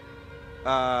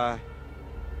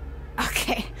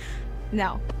 Okay,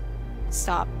 no.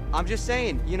 Stop. I'm just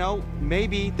saying, you know,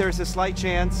 maybe there's a slight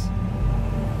chance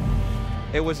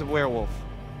it was a werewolf.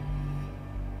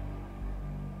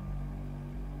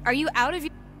 Are you out of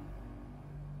your...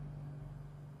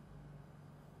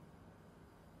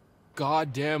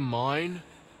 Goddamn mind?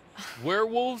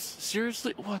 Werewolves?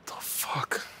 Seriously? What the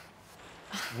fuck?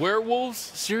 Werewolves?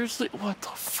 Seriously? What the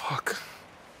fuck?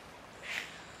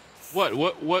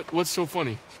 What's so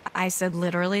funny? I said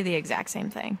literally the exact same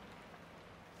thing.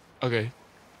 Okay.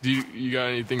 Do you got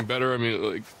anything better? I mean,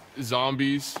 like,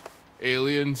 zombies,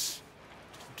 aliens,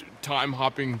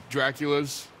 time-hopping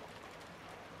Draculas?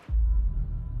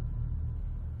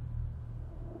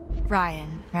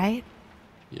 Ryan, right?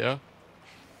 Yeah?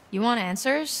 You want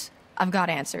answers? I've got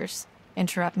answers.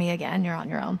 Interrupt me again, you're on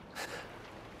your own.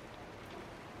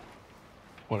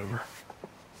 Whatever.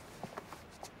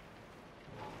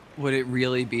 Would it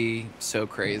really be so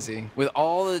crazy? With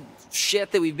all the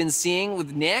shit that we've been seeing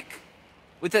with Nick?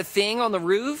 With the thing on the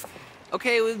roof?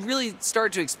 Okay, it would really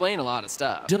start to explain a lot of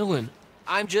stuff. Dylan.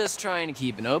 I'm just trying to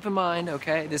keep an open mind,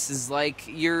 okay? This is like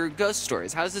your ghost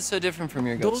stories. How is this so different from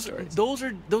your ghost stories? Those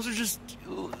are just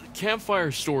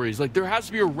campfire stories. Like, there has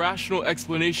to be a rational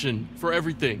explanation for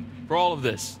everything, for all of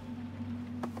this.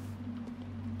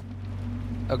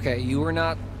 Okay, you were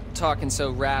not talking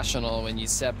so rational when you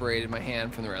separated my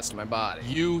hand from the rest of my body.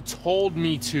 You told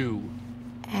me to.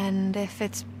 And if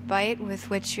it's bite with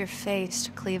which you're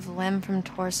faced, cleave limb from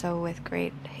torso with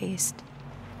great haste.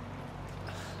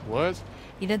 What?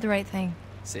 You did the right thing.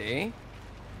 See?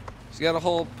 She's got a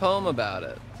whole poem about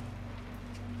it.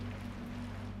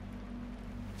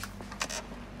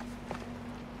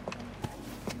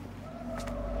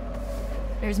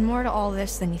 There's more to all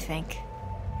this than you think.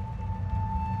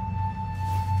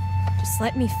 Just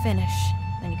let me finish,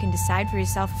 then you can decide for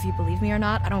yourself if you believe me or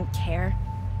not. I don't care.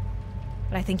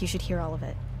 But I think you should hear all of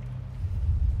it.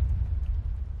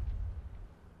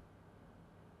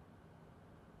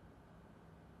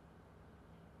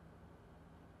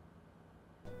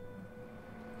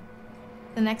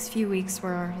 The next few weeks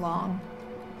were long.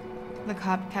 The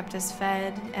cop kept us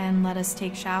fed and let us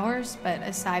take showers, but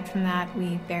aside from that,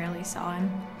 we barely saw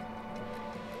him.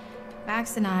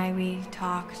 Max and I, we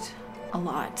talked a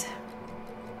lot.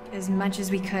 As much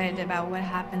as we could about what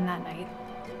happened that night.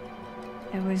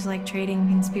 It was like trading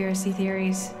conspiracy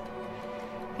theories.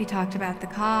 We talked about the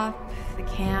cop, the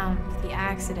camp, the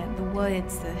accident, the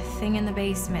woods, the thing in the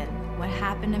basement, what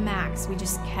happened to Max. We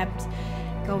just kept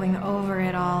going over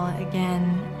it all again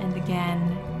and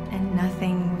again, and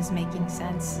nothing was making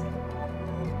sense.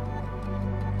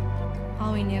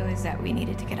 All we knew is that we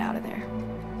needed to get out of there.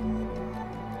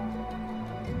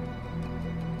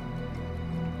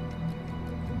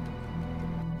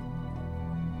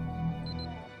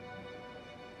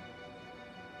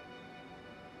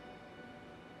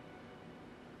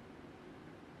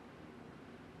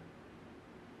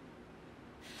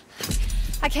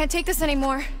 I can't take this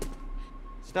anymore.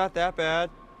 It's not that bad.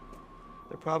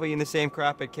 They're probably in the same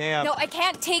crap at camp. No, I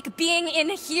can't take being in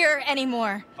here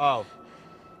anymore. Oh.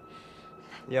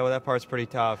 Yeah, well, that part's pretty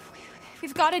tough.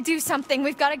 We've got to do something.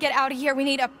 We've got to get out of here. We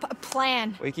need a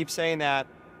plan. We keep saying that,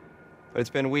 but it's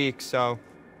been weeks, so,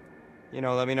 you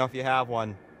know, let me know if you have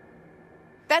one.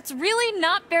 That's really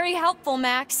not very helpful,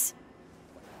 Max.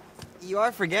 You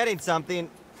are forgetting something.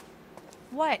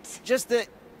 What? Just the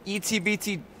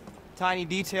itsy-bitsy tiny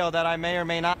detail that I may or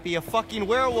may not be a fucking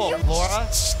werewolf, Laura.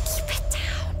 Keep it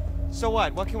down. So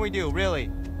what? What can we do, really?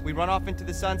 We run off into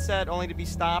the sunset only to be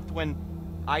stopped when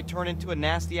I turn into a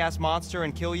nasty-ass monster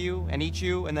and kill you and eat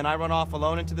you, and then I run off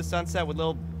alone into the sunset with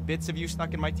little bits of you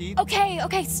stuck in my teeth?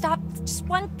 Okay, stop. Just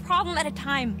one problem at a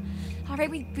time. All right,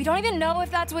 we don't even know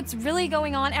if that's what's really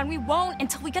going on, and we won't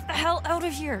until we get the hell out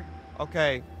of here.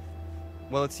 Okay.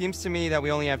 Well, it seems to me that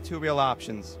we only have two real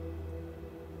options.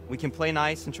 We can play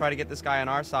nice and try to get this guy on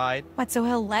our side. What, so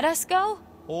he'll let us go?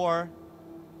 Or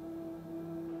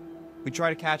we try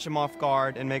to catch him off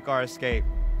guard and make our escape.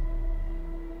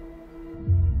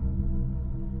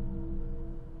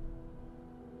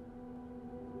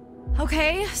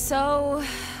 Okay, so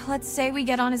let's say we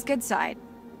get on his good side.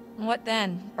 What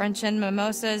then? Brunch and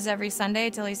mimosas every Sunday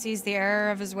till he sees the error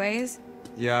of his ways?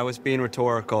 Yeah, I was being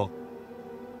rhetorical.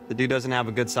 The dude doesn't have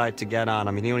a good side to get on.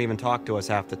 I mean, he don't even talk to us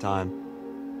half the time.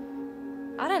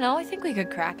 I don't know, I think we could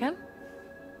crack him.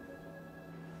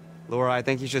 Laura, I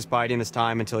think he's just biding his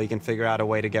time until he can figure out a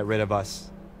way to get rid of us.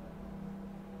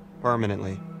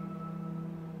 Permanently.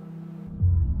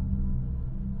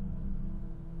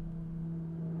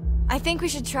 I think we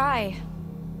should try.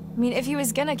 I mean, if he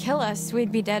was gonna kill us,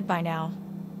 we'd be dead by now.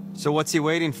 So what's he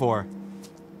waiting for?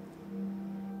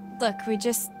 Look,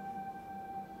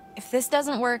 if this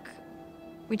doesn't work,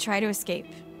 we try to escape.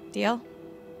 Deal?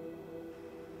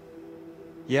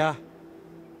 Yeah.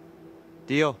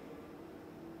 Deal.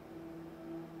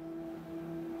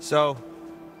 So,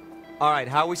 alright,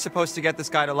 how are we supposed to get this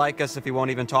guy to like us if he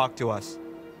won't even talk to us?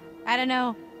 I don't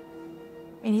know.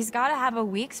 I mean, he's gotta have a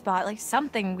weak spot, like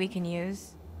something we can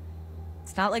use.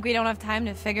 It's not like we don't have time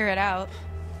to figure it out.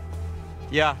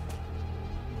 Yeah.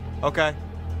 Okay.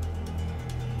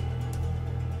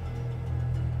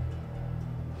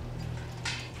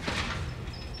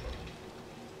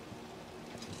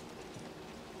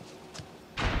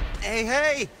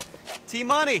 Hey!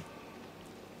 T-Money!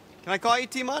 Can I call you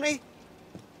T-Money?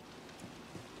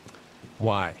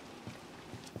 Why?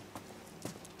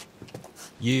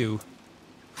 You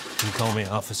can call me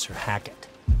Officer Hackett.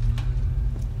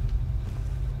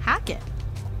 Hackett?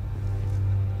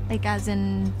 Like as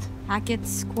in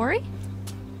Hackett's Quarry?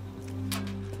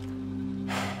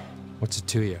 What's it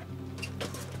to you?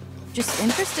 Just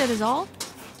interested is all.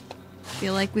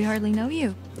 Feel like we hardly know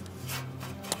you.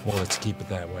 Well, let's keep it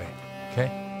that way, okay?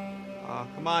 Oh,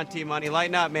 come on, T-Money,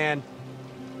 lighten up, man.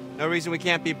 No reason we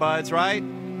can't be buds, right?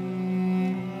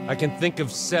 I can think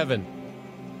of 7.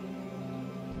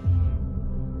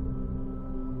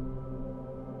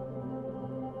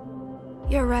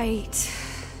 You're right.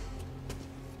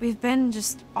 We've been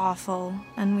just awful,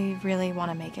 and we really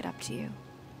want to make it up to you.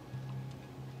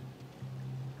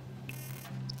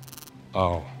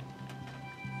 Oh.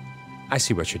 I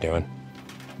see what you're doing.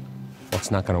 That's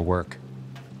not gonna work.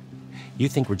 You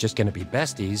think we're just gonna be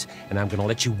besties, and I'm gonna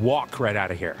let you walk right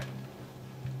out of here.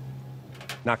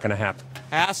 Not gonna happen.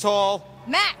 Asshole!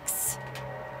 Max!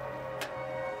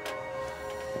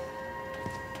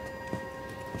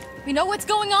 We know what's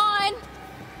going on!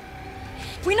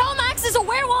 We know Max is a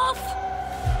werewolf!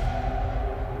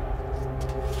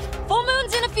 Full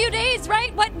moon's in a few days,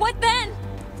 right? What then?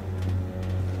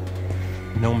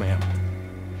 No, ma'am.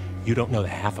 You don't know the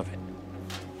half of it.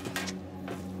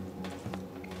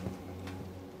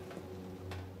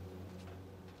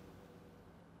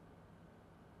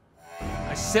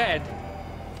 I said,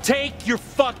 take your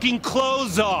fucking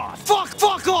clothes off!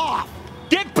 Fuck off!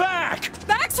 Get back!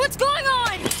 Max, what's going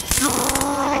on?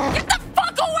 Get the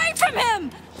fuck away from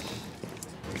him!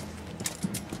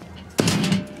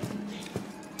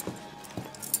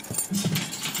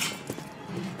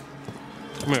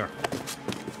 Come here.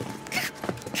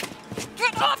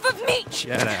 Get off of me!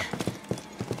 Shut up.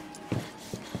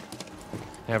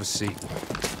 Have a seat.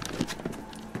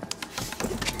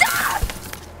 Ah!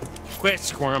 Quit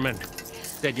squirming.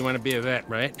 Said you want to be a vet,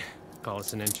 right? Call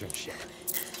us an internship.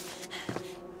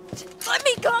 Let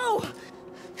me go!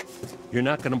 You're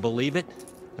not gonna believe it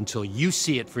until you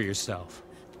see it for yourself.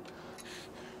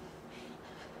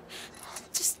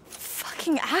 Just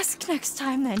fucking ask next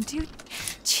time then, dude.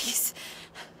 Jeez.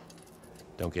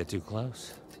 Don't get too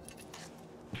close.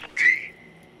 T,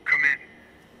 come in.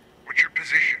 What's your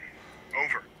position?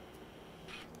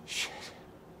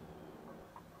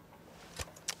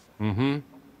 Mm-hmm.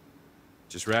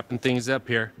 Just wrapping things up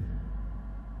here.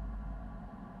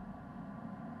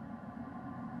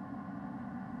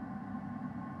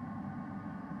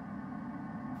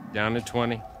 Down to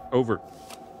 20. Over.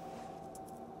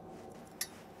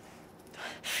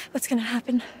 What's gonna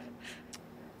happen?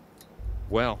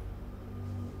 Well,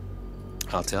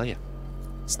 I'll tell you.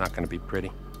 It's not gonna be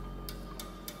pretty.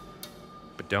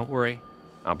 But don't worry.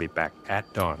 I'll be back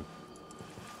at dawn.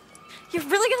 You're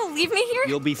really gonna leave me here?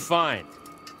 You'll be fine.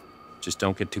 Just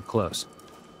don't get too close.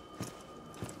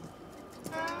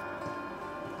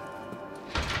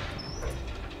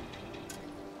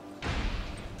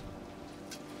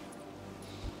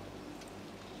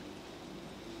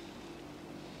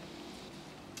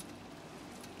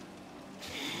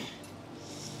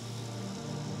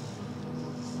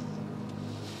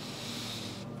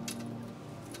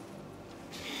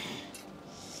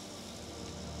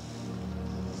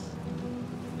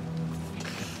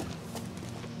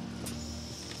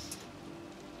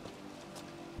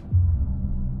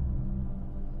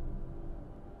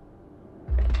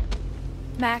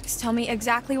 Max, tell me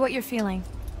exactly what you're feeling.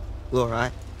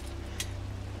 Laura,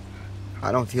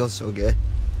 I don't feel so good.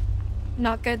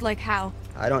 Not good like how?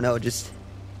 I don't know, just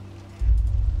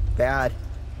bad.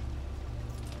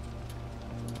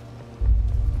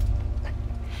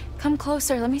 Come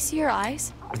closer, let me see your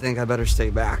eyes. I think I better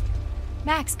stay back.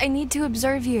 Max, I need to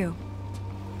observe you.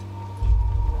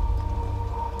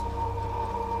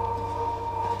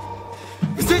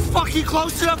 Is this fucking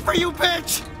close enough for you,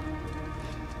 bitch?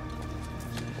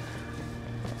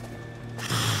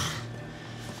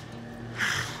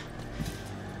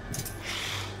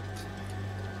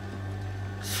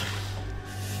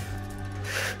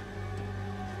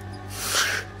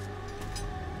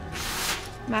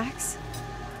 Max?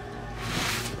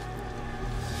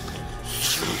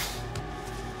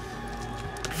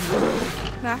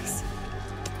 Max?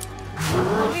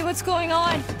 Tell me what's going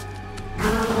on.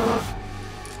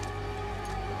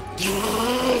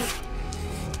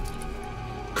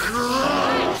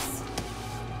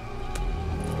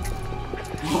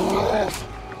 Max!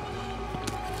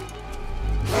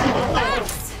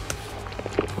 Max!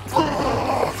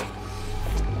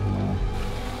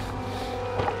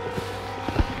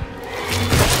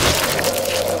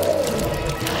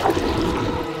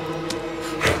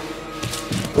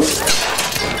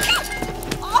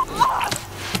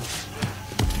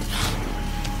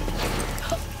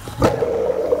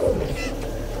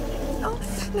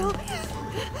 No.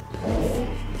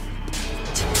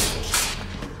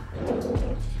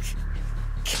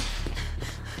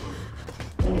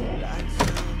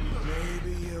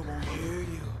 Maybe it won't hear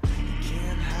you. You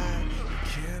can't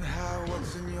hide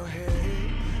what's in your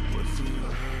head. What's in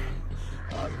your head?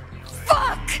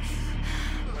 Fuck!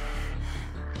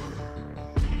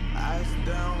 Eyes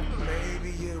down,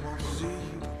 maybe it won't see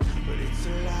you. But it's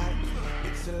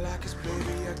a lie, 'cause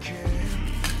baby I can.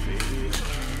 Baby I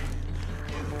can.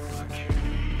 You know I can.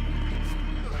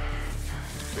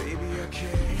 Baby I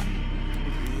can.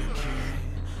 Baby I can.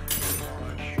 You know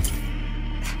I can.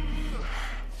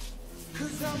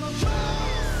 'Cause I'm a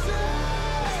monster.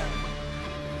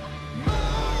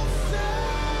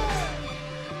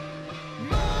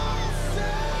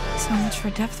 So much for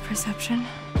depth perception.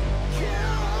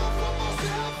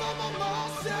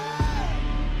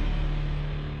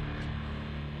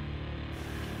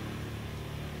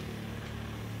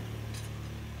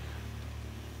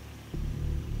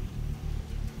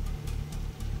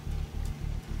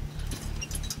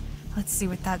 Let's see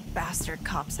what that bastard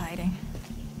cop's hiding.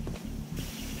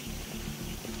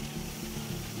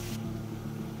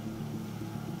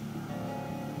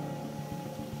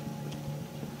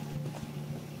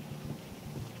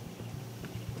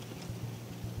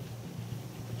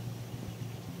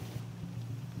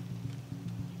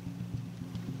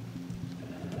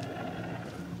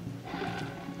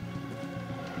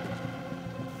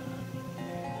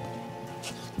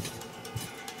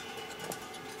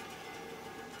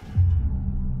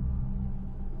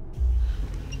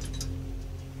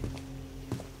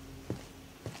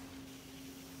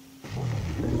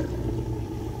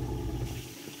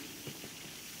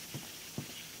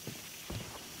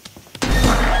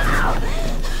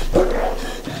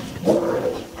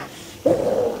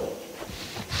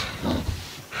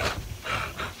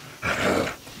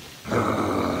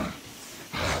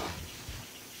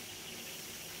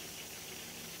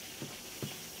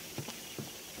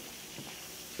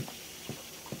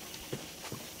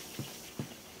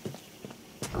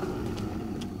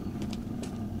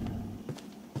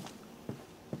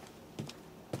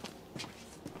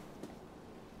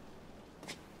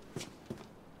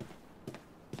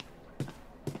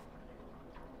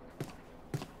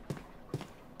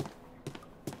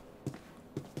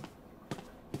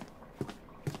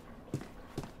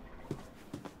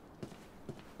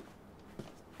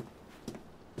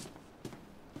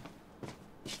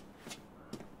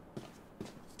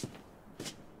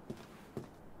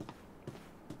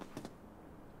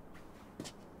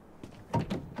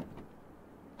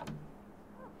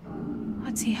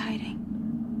 What's he hiding?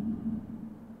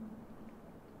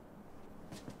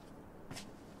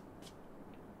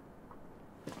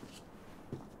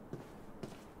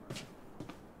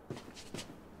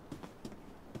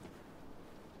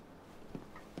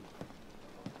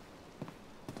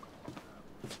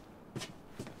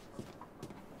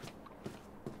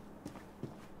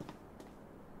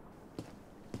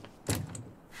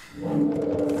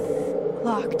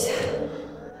 Locked.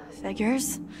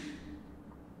 Figures.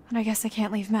 But I guess I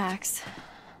can't leave Max.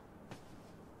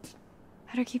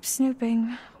 Better keep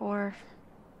snooping, or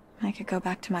I could go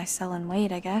back to my cell and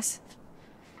wait, I guess.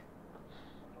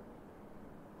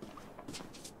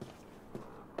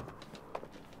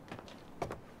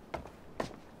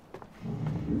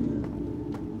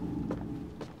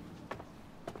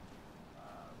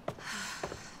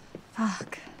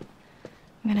 Fuck.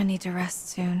 I'm gonna need to rest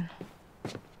soon.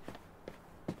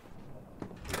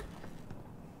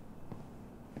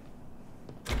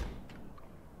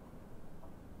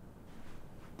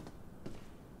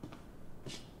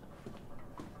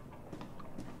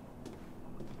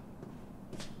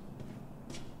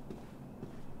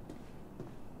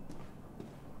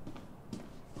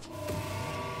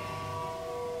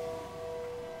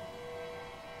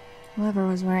 Whoever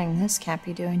was wearing this can't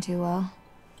be doing too well.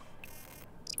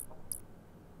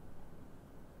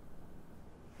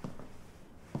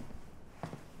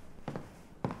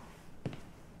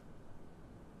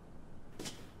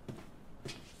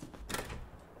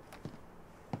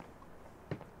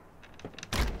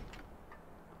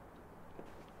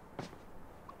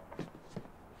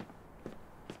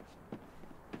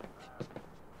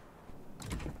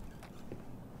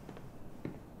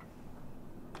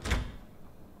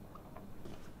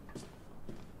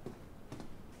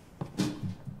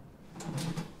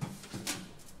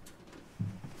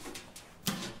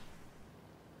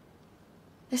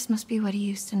 This must be what he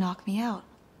used to knock me out.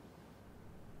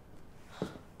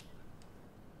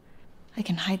 I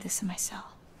can hide this in my cell.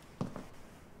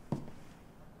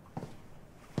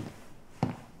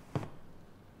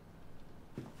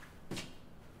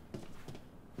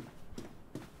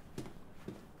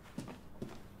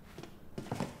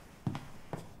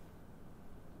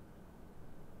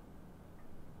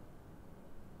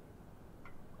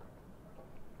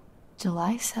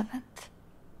 July 7th.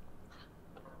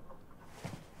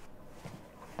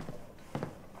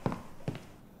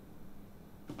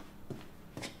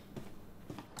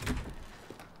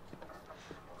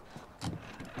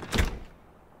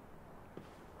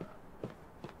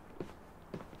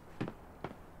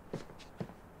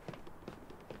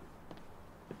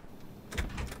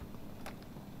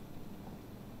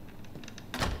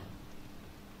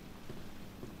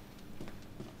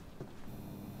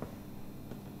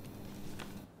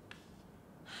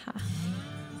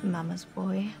 Mama's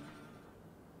boy.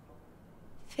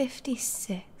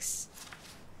 56.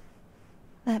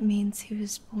 That means he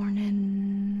was born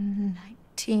in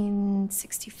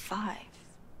 1965.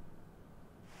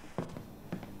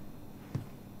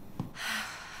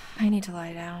 I need to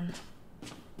lie down.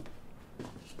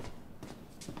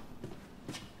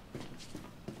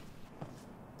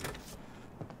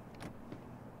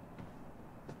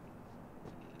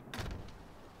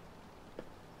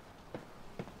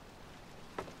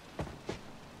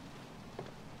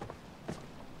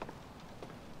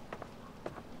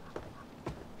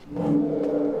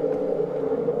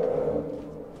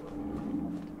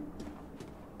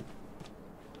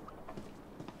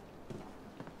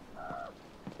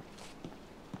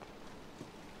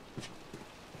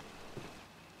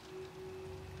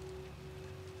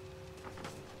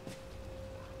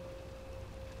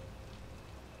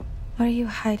 What are you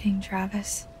hiding,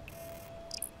 Travis?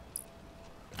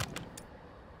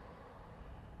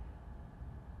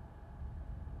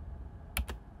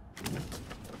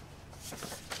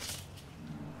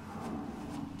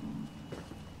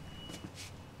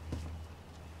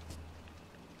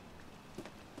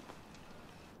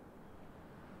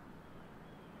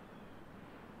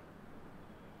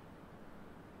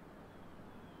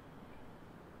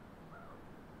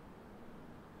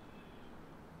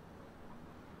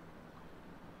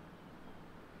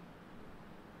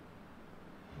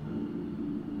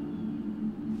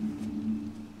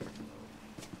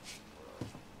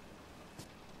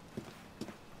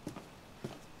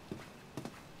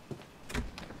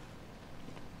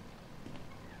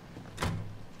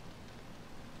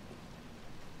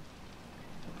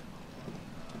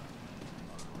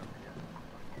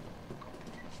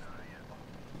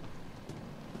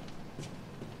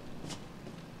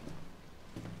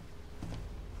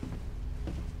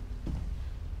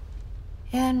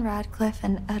 Anne Radcliffe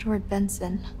and Edward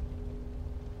Benson.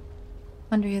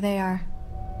 Wonder who they are.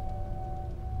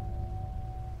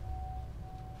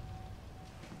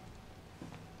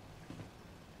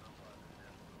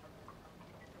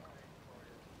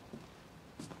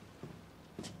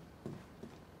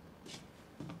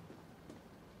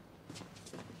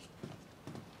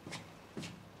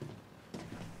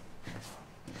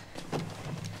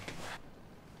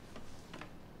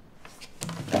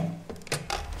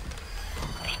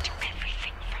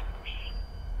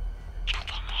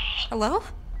 Hello?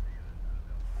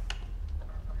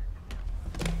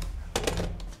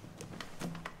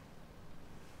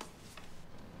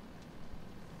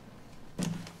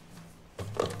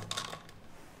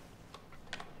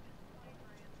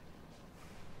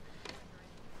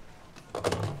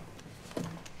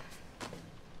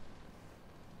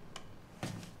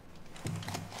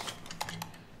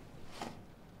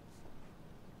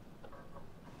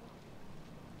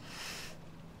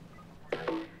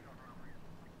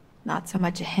 Not so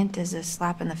much a hint as a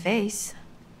slap in the face.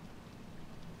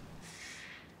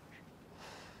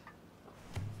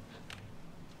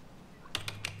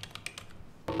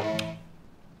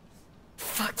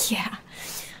 Fuck yeah.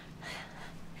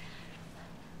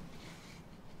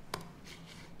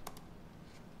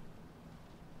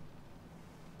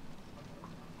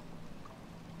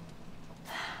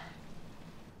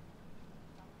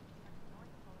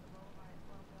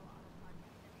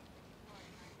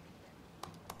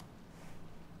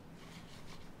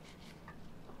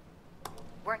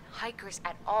 Weren't hikers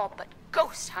at all, but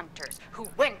ghost hunters who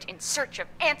went in search of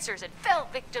answers and fell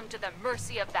victim to the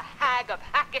mercy of the hag of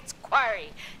Hackett's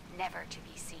Quarry, never to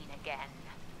be seen again.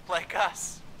 Like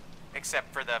us.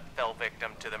 Except for the fell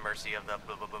victim to the mercy of the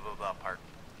blah blah blah blah blah part.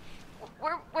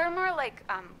 We're more like,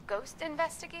 ghost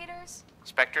investigators?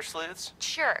 Spectre sleuths?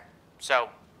 Sure. So,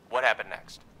 what happened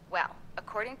next? Well,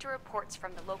 according to reports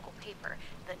from the local paper,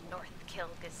 the North Kill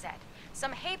Gazette,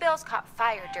 some hay bales caught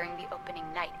fire during the opening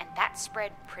night, and that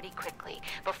spread pretty quickly.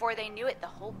 Before they knew it, the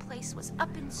whole place was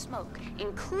up in smoke,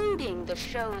 including the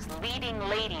show's leading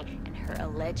lady and her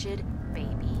alleged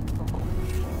baby boy.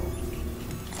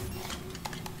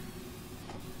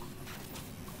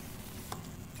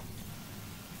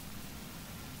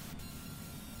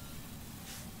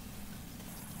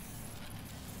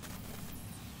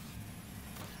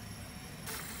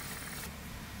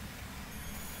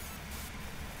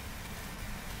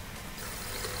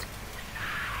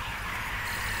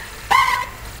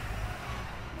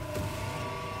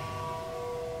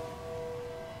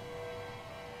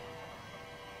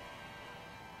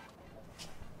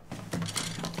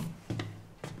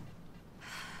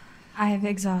 I've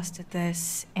exhausted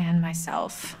this and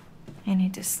myself. I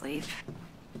need to sleep.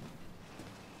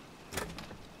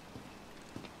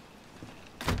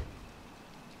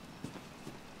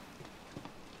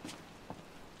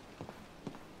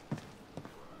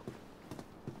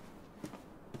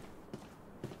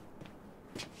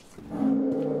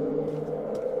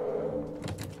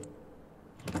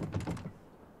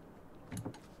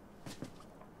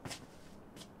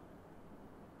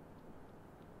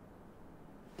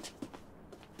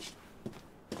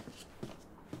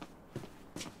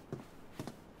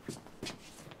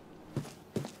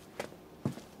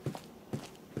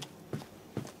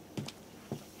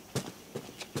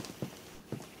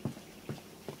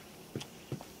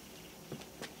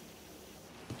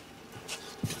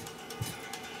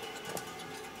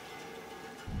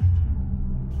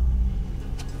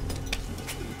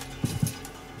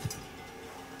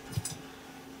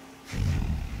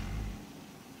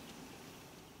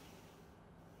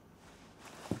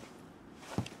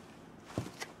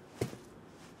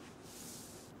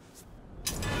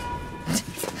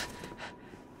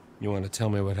 You want to tell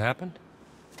me what happened?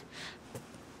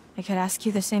 I could ask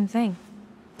you the same thing.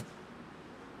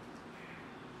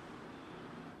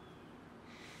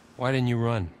 Why didn't you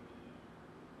run?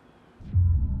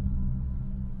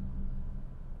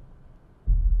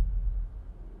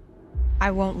 I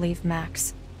won't leave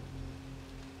Max.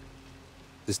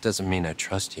 This doesn't mean I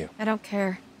trust you. I don't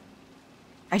care.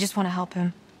 I just want to help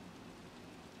him.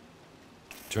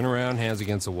 Turn around, hands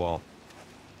against the wall.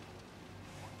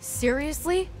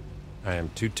 Seriously? I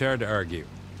am too tired to argue.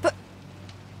 But...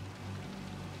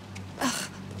 Ugh.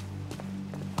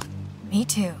 Me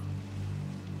too.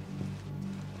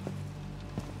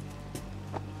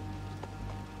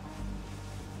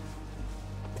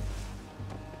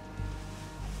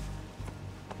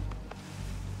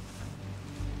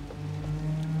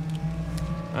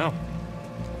 Well,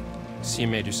 see you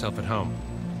made yourself at home.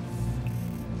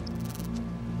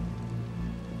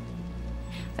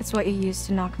 That's what you used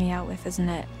to knock me out with, isn't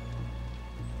it?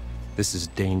 This is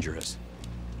dangerous.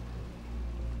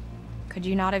 Could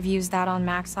you not have used that on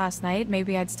Max last night?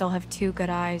 Maybe I'd still have two good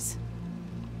eyes.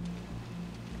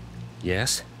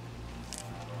 Yes?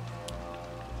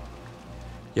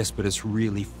 Yes, but it's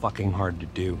really fucking hard to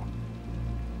do.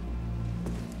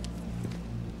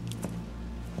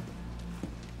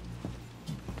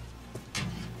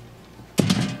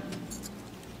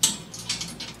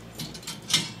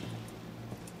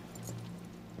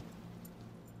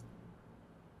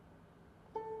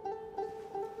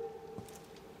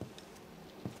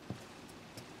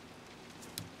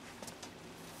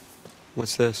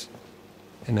 What's this?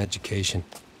 An education.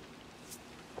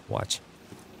 Watch.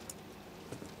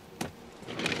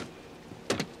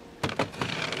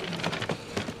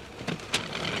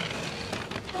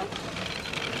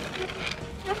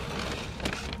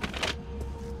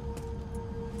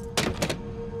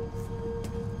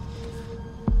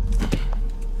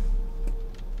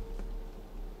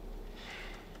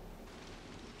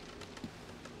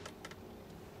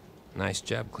 Nice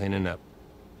job cleaning up.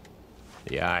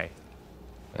 The eye.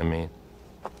 I mean.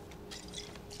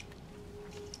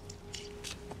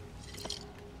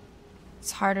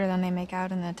 It's harder than they make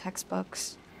out in the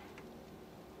textbooks.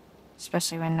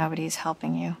 Especially when nobody's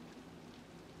helping you.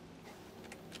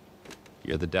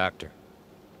 You're the doctor.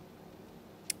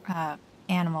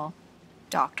 Animal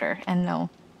doctor. And no,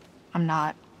 I'm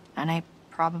not. And I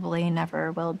probably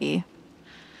never will be.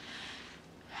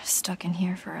 Stuck in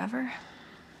here forever.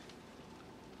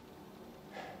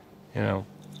 You know,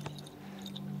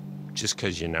 just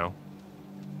 'cause you know,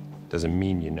 doesn't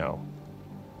mean you know.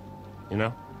 You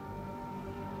know?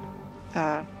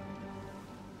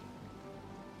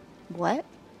 What?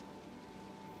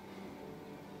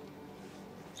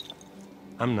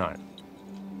 I'm not.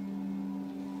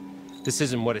 This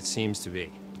isn't what it seems to be.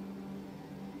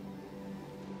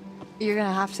 You're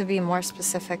gonna have to be more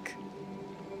specific.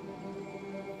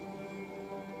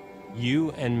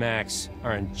 You and Max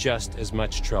are in just as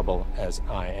much trouble as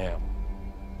I am.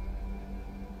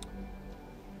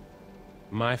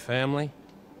 My family?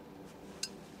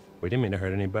 We didn't mean to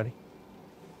hurt anybody.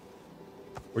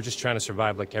 We're just trying to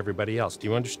survive like everybody else. Do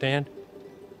you understand?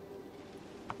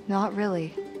 Not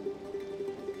really.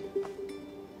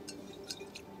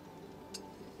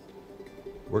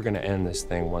 We're gonna end this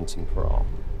thing once and for all.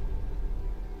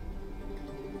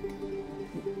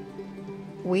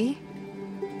 We?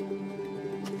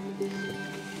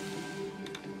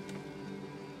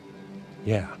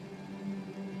 Yeah.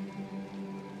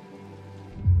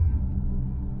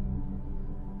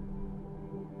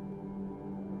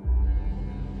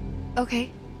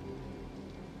 Okay.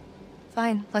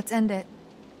 Fine, let's end it.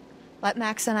 Let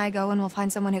Max and I go and we'll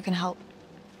find someone who can help.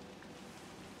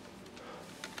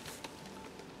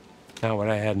 Not what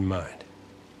I had in mind.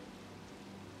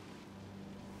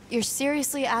 You're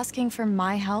seriously asking for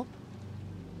my help?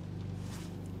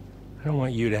 I don't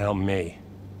want you to help me.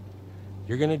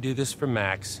 You're gonna do this for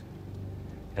Max,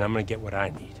 and I'm gonna get what I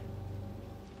need.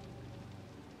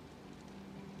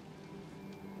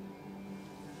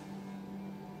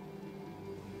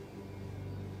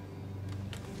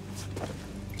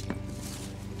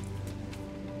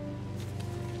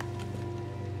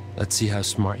 Let's see how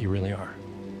smart you really are.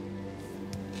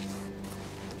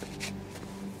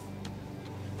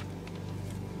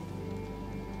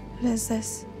 What is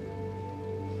this?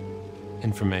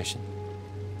 Information.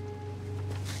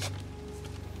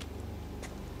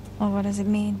 Well, what does it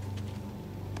mean?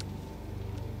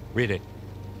 Read it.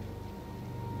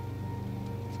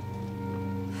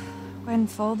 When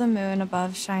full the moon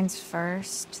above shines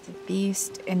first, the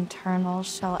beast internal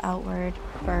shall outward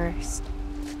burst.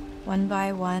 One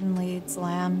by one leads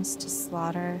lambs to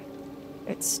slaughter.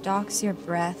 It stalks your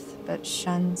breath, but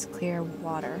shuns clear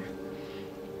water.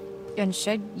 And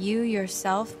should you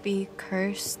yourself be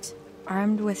cursed,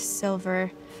 armed with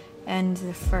silver and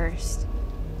the first,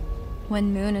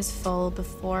 when moon is full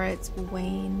before its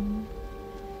wane,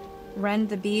 rend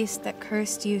the beast that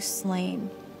cursed you slain.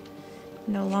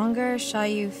 No longer shall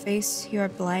you face your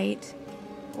blight,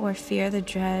 or fear the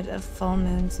dread of full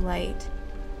moon's light.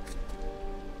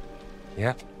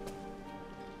 Yeah.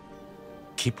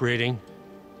 Keep reading.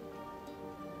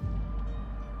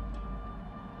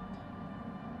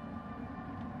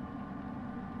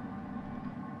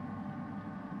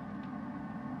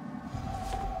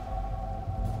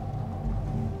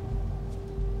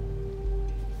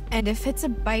 And if it's a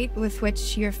bite with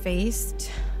which you're faced,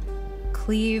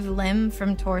 cleave limb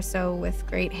from torso with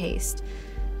great haste.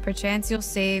 Perchance you'll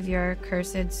save your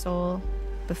cursed soul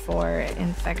before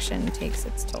infection takes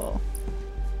its toll.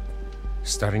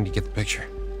 Starting to get the picture.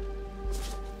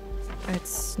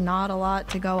 It's not a lot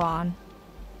to go on.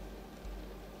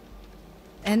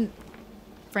 And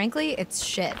frankly, it's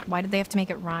shit. Why did they have to make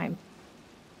it rhyme?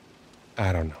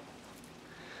 I don't know.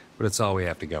 But it's all we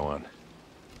have to go on.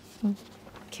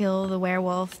 Kill the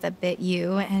werewolf that bit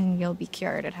you and you'll be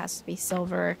cured. It has to be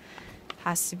silver,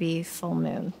 has to be full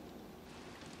moon.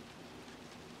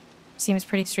 Seems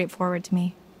pretty straightforward to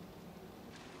me.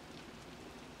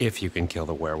 If you can kill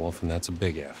the werewolf, and that's a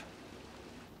big if.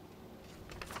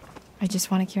 I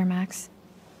just want to cure Max.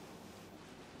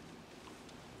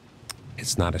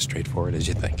 It's not as straightforward as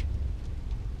you think.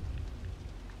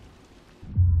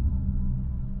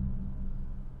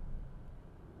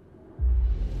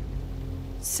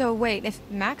 So wait, if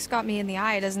Max got me in the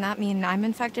eye, doesn't that mean I'm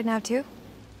infected now too?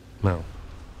 No.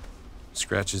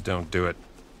 Scratches don't do it.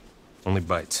 Only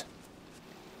bites.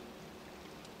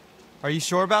 Are you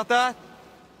sure about that?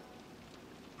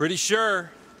 Pretty sure.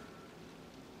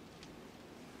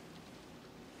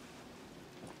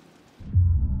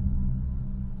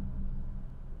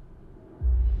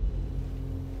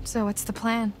 So what's the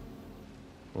plan?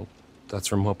 Well, that's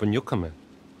where I'm hoping you'll come in.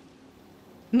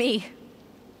 Me?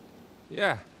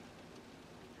 Yeah.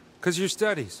 'Cause your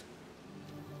studies.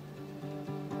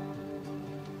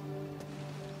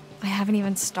 I haven't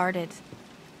even started.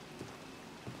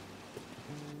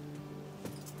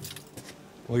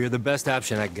 Well, you're the best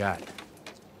option I got.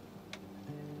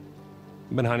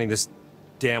 I've been hunting this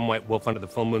damn white wolf under the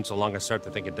full moon so long I start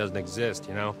to think it doesn't exist,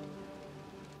 you know?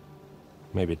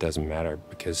 Maybe it doesn't matter,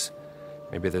 because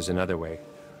maybe there's another way.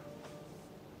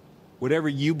 Whatever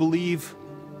you believe,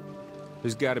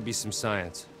 there's got to be some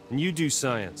science. And you do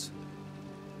science.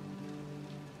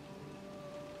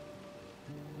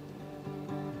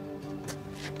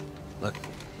 Look,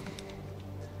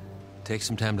 take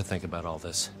some time to think about all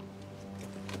this.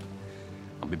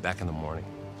 I'll be back in the morning.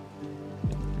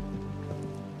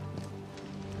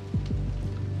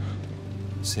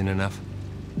 Seen enough?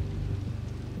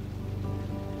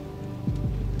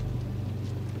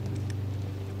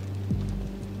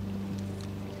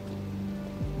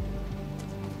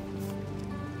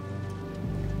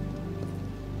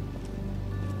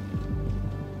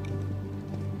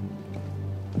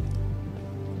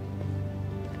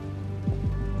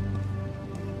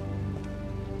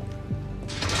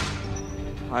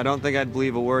 I don't think I'd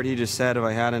believe a word he just said if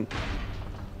I hadn't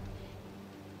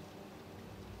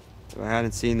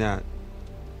seen that.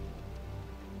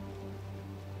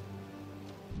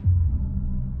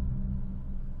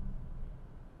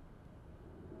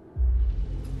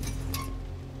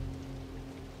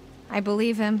 I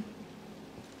believe him.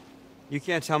 You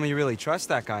can't tell me you really trust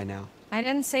that guy now. I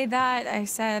didn't say that. I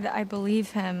said I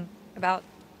believe him about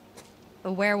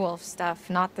the werewolf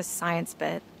stuff, not the science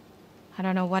bit. I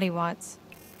don't know what he wants.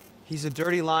 He's a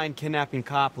dirty lying kidnapping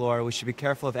cop, Laura. We should be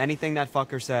careful of anything that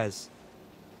fucker says.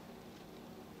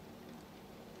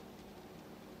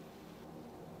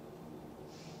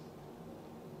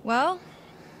 Well,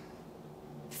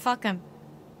 fuck him.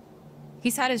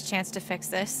 He's had his chance to fix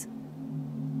this.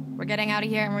 We're getting out of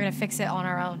here and we're gonna fix it on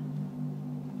our own.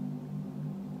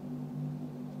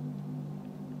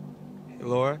 Hey,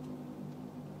 Laura?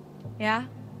 Yeah?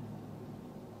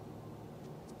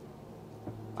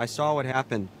 I saw what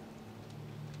happened.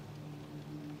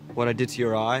 What I did to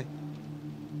your eye.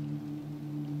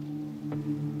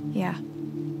 Yeah.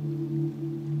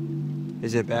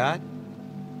 Is it bad?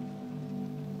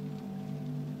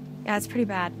 Yeah, it's pretty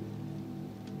bad.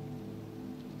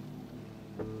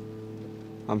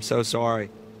 I'm so sorry.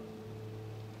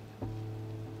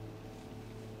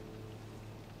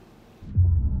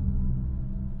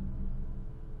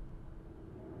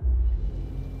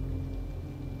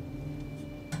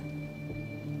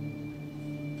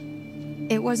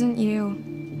 It wasn't you.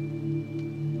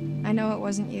 I know it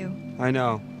wasn't you. I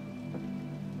know.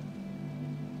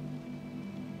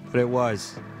 But it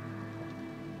was.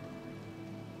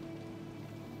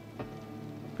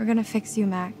 We're gonna fix you,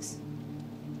 Max.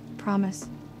 Promise.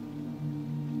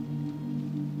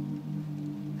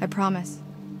 I promise.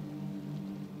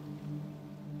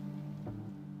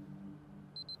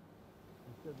 He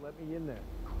said, let me in there.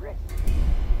 Chris!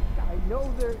 I know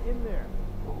they're in there.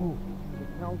 Who? The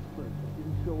counselor that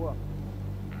didn't show up.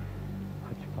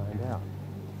 How'd you find out?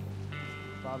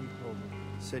 Bobby told me.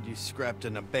 Said you scrapped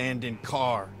an abandoned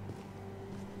car.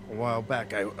 A while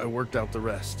back, I worked out the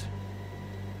rest.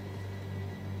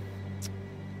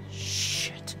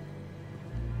 Shit.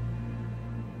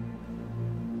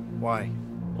 Why?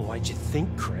 Why'd you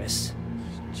think, Chris?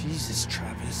 Jesus,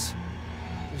 Travis.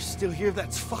 You're still here?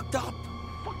 That's fucked up.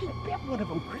 Fucking bet one of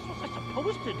them, Chris. What was I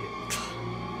supposed to do?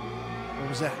 What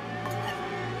was that?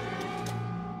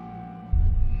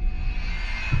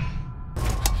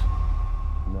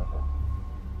 Nothing.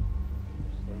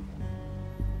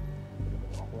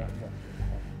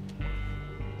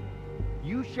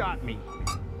 You shot me.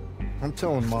 I'm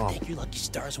telling Mom. Thank your lucky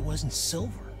stars it wasn't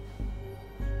silver.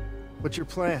 What's your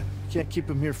plan? You can't keep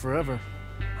him here forever.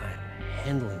 I'm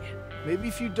handling it. Maybe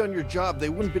if you'd done your job, they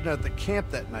wouldn't have been at the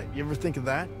camp that night. You ever think of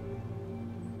that?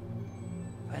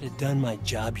 If I'd have done my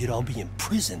job, you'd all be in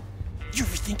prison. You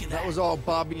ever think of that? That was all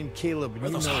Bobby and Caleb, and Or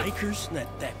you those know it. hikers and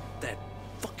that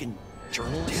fucking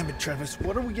journalist. Damn it, Travis.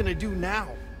 What are we gonna do now?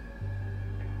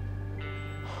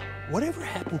 Whatever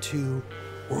happened to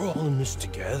we're all in this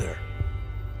together?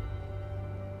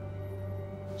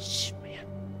 Shit, man.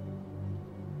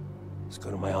 Go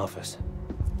to my office.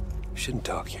 We shouldn't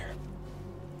talk here.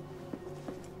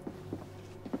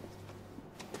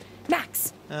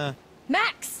 Max!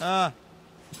 Max!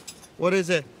 What is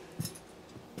it?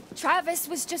 Travis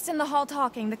was just in the hall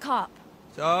talking, the cop.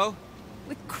 So?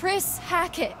 With Chris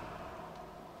Hackett.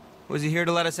 Was he here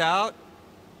to let us out?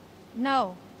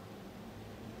 No.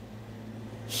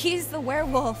 He's the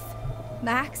werewolf,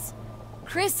 Max.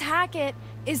 Chris Hackett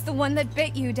is the one that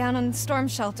bit you down on the storm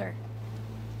shelter.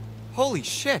 Holy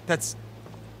shit, that's...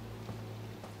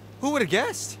 Who would have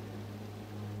guessed?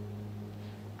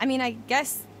 I mean, I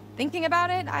guess, thinking about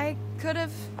it, I could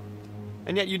have...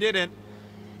 And yet you didn't.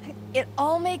 It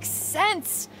all makes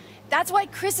sense. That's why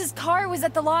Chris's car was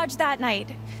at the lodge that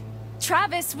night.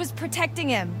 Travis was protecting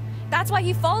him. That's why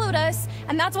he followed us,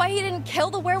 and that's why he didn't kill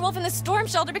the werewolf in the storm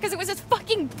shelter, because it was his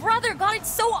fucking brother. God, it's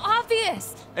so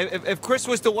obvious. If Chris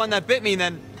was the one that bit me,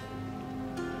 then...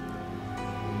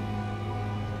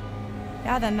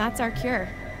 Yeah, then that's our cure.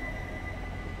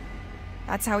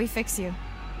 That's how we fix you.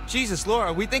 Jesus,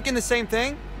 Laura, are we thinking the same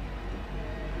thing?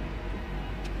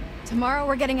 Tomorrow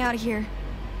we're getting out of here.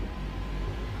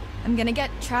 I'm gonna get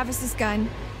Travis's gun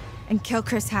and kill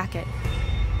Chris Hackett.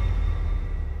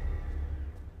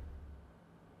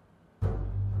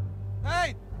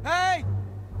 Hey! Hey!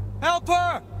 Help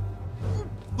her!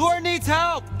 Laura needs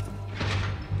help!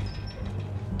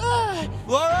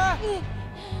 Laura?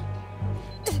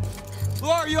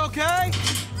 Laura, are you okay?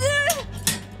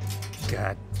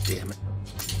 God damn it.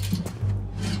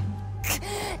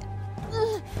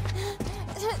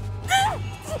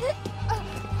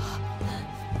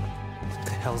 What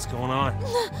the hell's going on?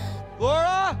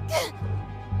 Laura?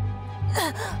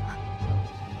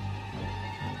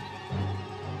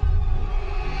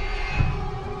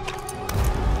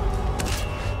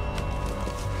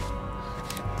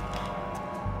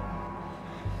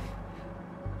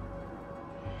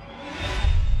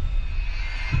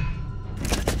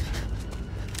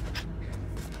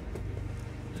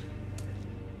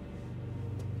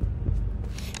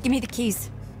 Give me the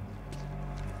keys.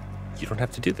 You don't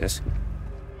have to do this.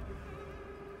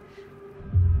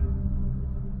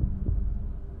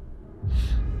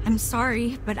 I'm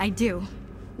sorry, but I do.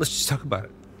 Let's just talk about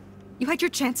it. You had your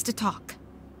chance to talk.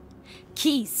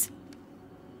 Keys.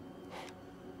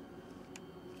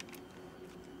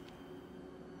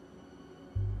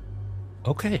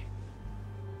 Okay.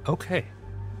 Okay.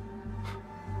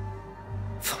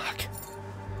 Fuck.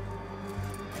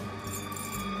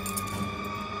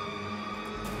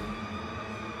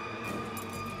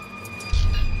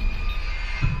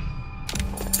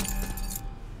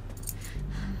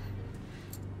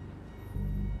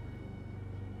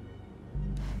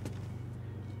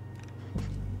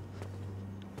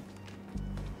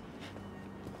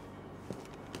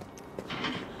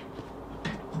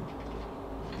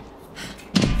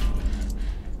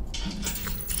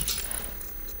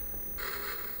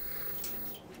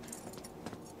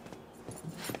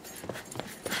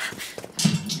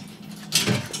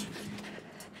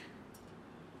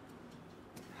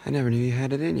 I never knew you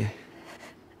had it in you.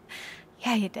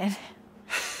 Yeah, you did.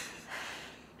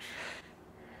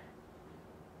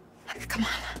 Come on.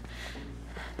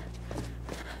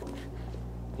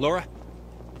 Laura,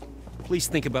 please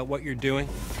think about what you're doing.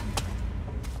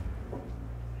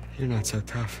 You're not so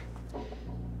tough.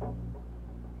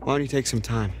 Why don't you take some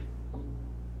time?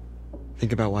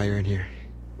 Think about why you're in here.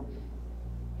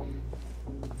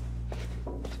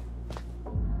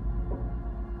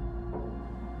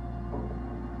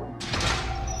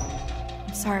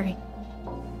 I'm sorry.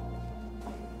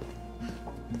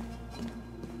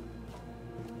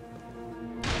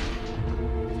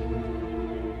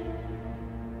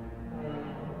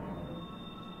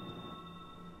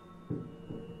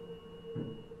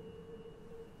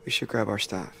 We should grab our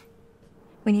stuff.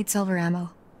 We need silver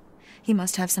ammo. He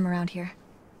must have some around here.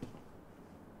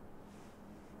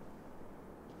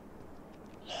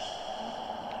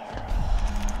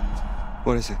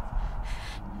 What is it?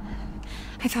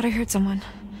 I thought I heard someone.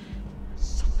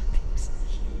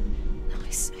 No, I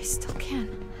still can.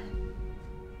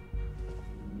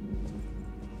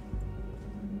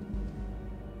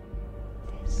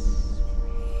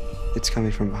 It's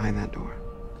coming from behind that door.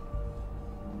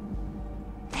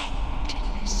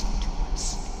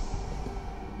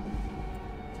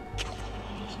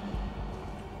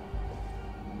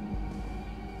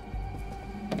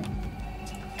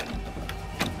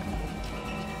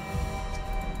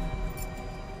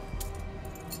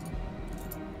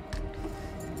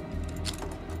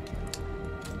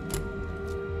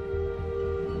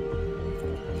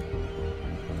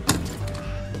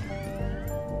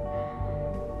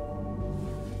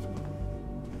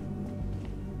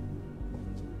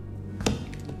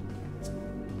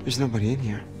 There's nobody in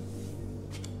here.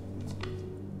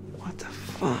 What the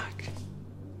fuck?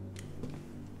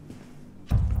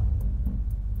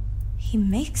 He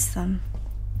makes them.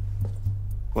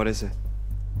 What is it?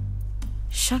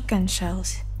 Shotgun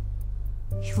shells.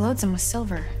 He loads them with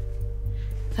silver.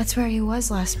 That's where he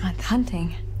was last month,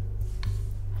 hunting.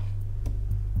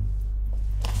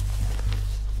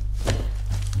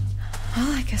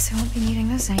 Well, I guess I won't be needing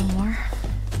this anymore.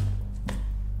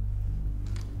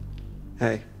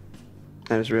 Hey,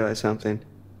 I just realized something.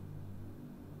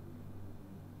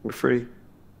 We're free.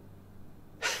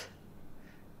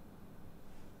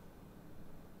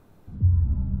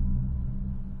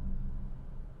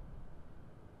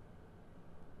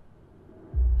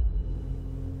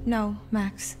 No,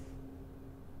 Max.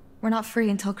 We're not free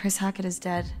until Chris Hackett is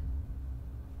dead.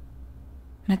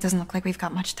 And it doesn't look like we've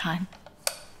got much time.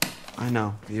 I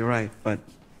know, you're right, but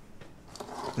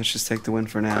let's just take the win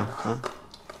for now, huh?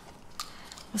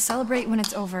 We'll celebrate when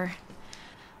it's over.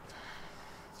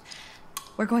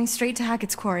 We're going straight to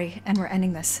Hackett's Quarry, and we're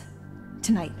ending this.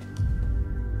 Tonight.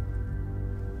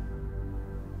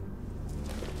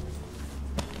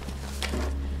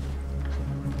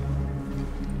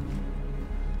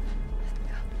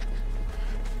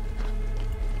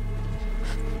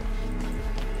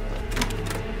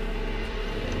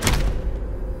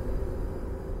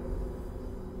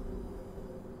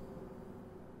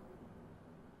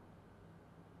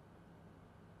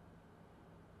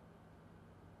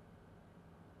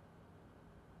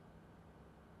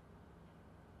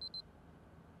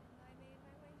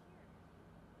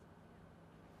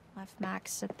 Left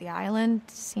Max at the island,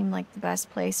 seemed like the best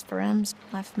place for him.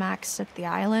 Left Max at the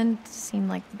island, seemed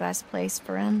like the best place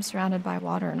for him, surrounded by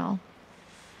water and all.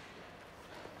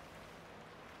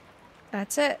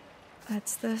 That's it.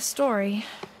 That's the story.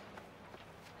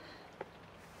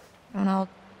 Don't all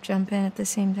jump in at the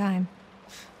same time.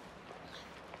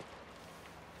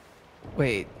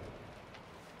 Wait.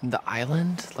 The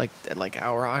island? Like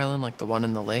our island? Like the one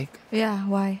in the lake? Yeah,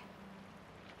 why?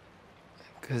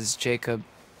 Because Jacob,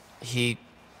 he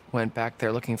went back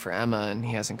there looking for Emma and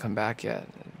he hasn't come back yet.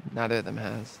 Neither of them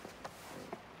has.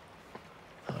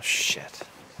 Oh, shit.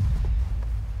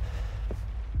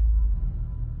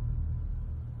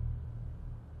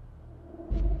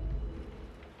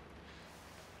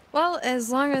 Well, as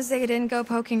long as they didn't go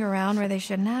poking around where they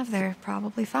shouldn't have, they're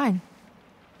probably fine.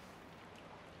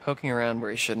 Poking around where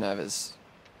he shouldn't have is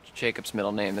Jacob's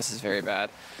middle name. This is very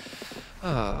bad.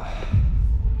 Oh.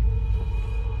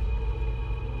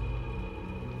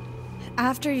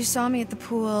 After you saw me at the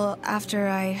pool, after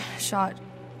I shot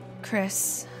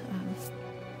Chris,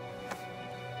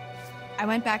 I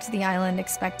went back to the island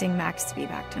expecting Max to be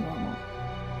back to normal.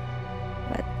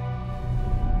 But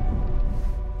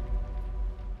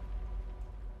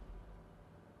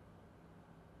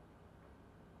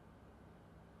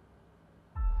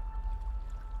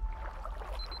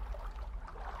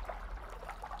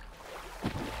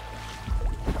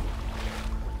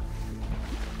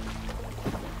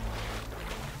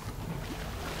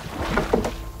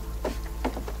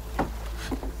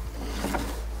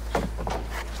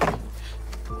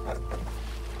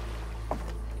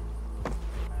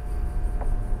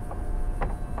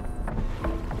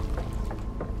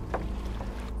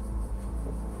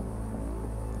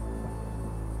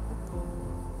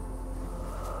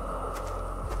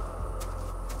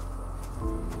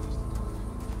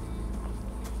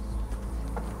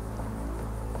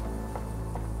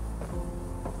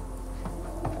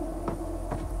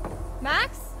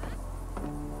Max?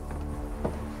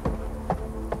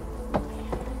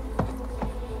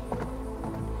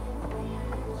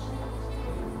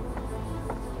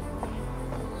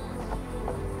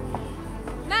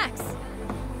 Max?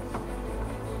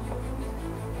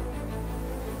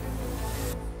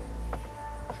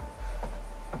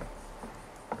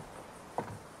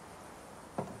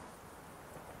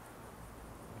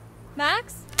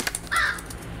 Max?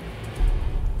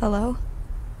 Hello?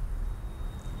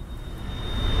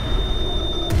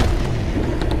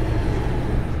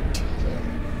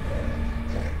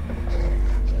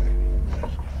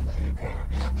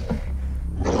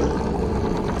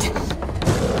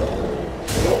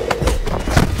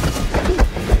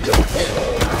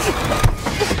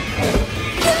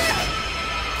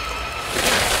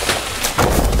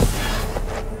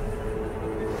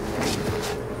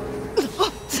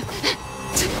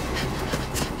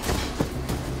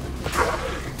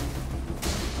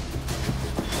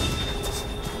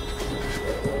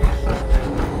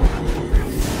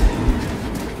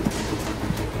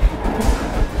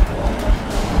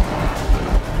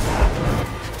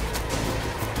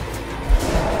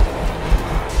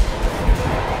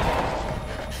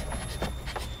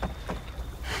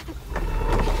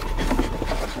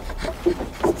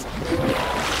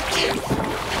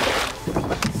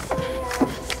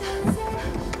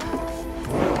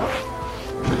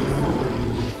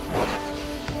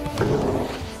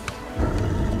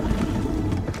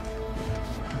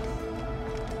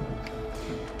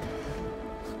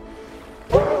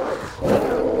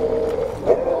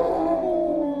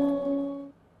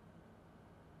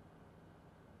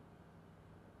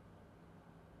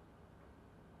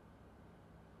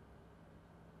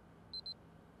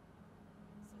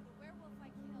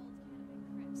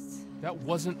 That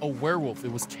wasn't a werewolf.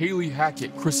 It was Kaylee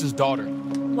Hackett, Chris's daughter.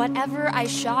 Whatever I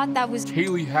shot, that was...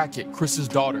 Kaylee Hackett, Chris's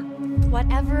daughter.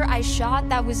 Whatever I shot,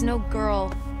 that was no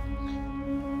girl.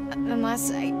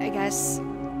 Unless, I guess,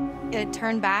 it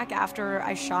turned back after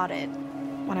I shot it,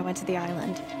 when I went to the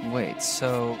island. Wait,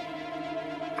 so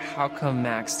how come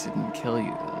Max didn't kill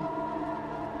you then?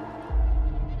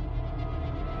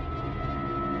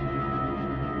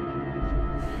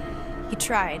 He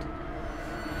tried.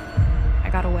 I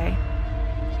got away.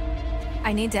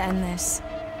 I need to end this.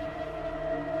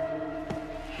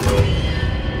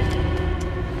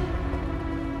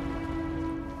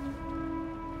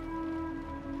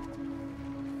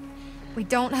 We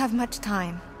don't have much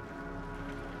time.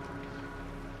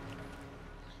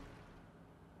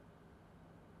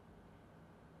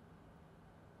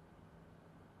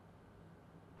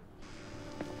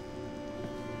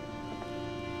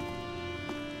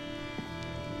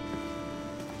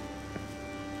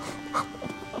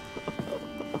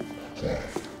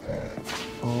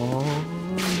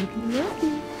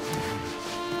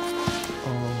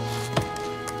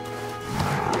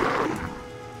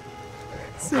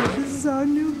 So this is our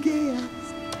new guest.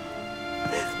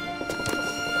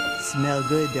 Smell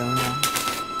good, don't I?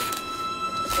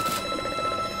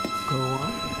 Go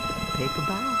on, take a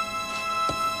bite.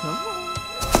 Come on.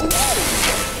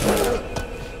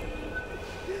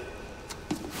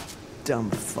 Dumb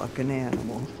fucking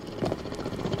animal.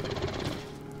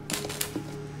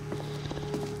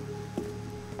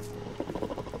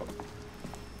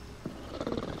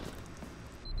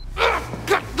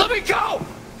 God, let me go!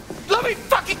 Let me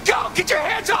fucking go! Get your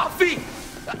hands off me!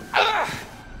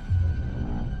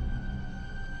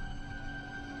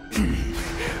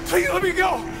 Please let me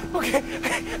go! Okay?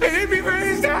 I didn't mean for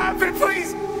this to happen,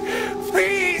 please!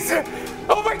 Please!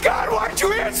 Oh my God, why aren't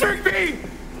you answering me?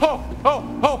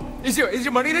 Oh, is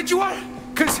there money that you want?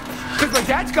 Cause my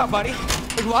dad's got money.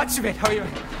 Like lots of it. I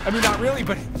mean, not really,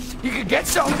 but you could get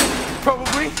some,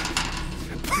 probably.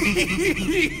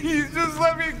 Please, just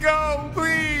let me go,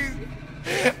 please.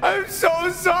 I'm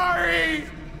so sorry.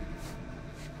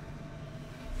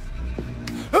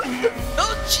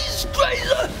 Oh, Jesus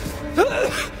Christ.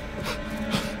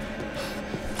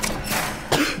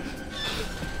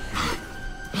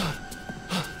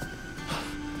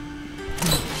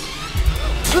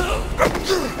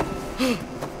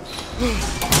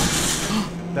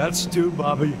 That's two,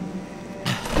 Bobby.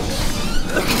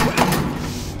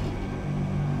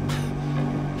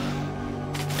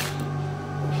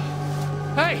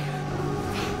 Hey!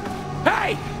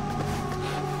 Hey!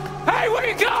 Hey, where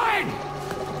you going?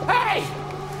 Hey!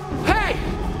 Hey!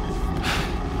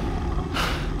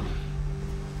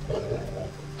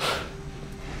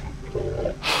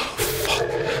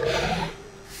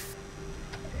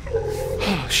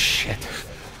 Oh, shit.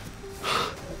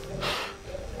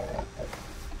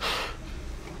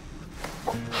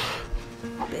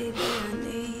 Baby, I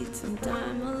need some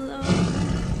time alone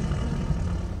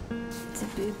to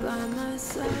be by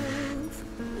myself.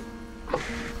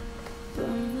 By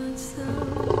myself.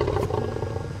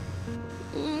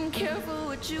 Careful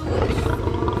what you wish for.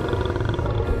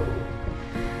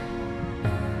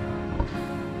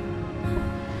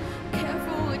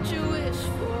 Careful what you wish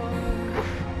for.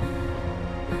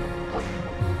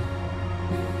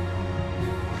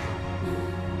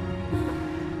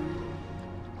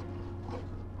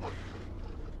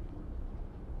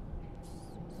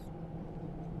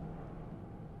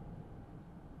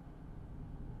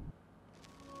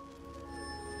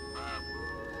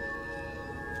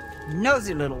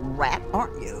 Nosy little rat,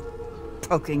 aren't you?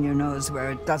 Poking your nose where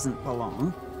it doesn't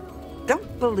belong.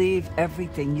 Don't believe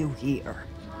everything you hear.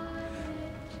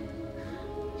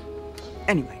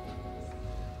 Anyway,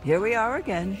 here we are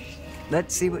again.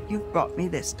 Let's see what you've brought me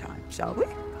this time, shall we?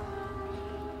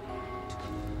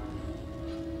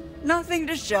 Nothing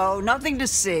to show, nothing to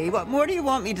see. What more do you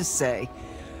want me to say?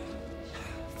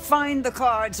 Find the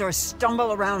cards or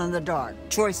stumble around in the dark.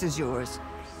 Choice is yours.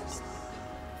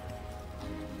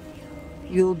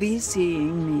 You'll be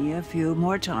seeing me a few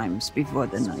more times before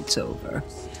the night's over.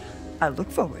 I look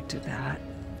forward to that,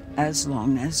 as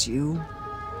long as you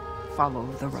follow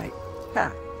the right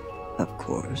path, of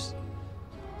course.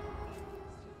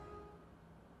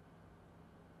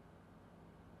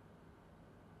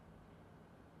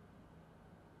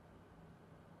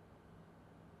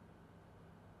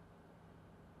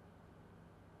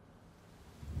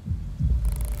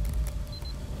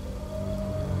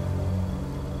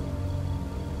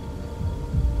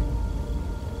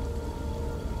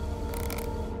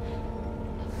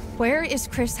 Where is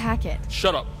Chris Hackett?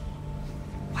 Shut up.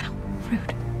 Wow,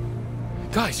 rude.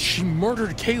 Guys, she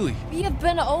murdered Kaylee. We have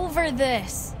been over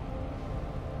this.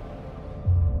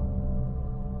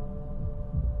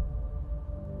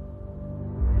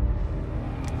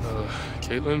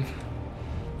 Caitlin,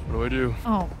 what do I do?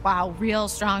 Oh, wow. Real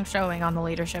strong showing on the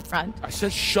leadership front. I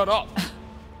said shut up!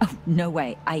 Oh, no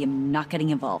way. I am not getting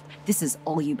involved. This is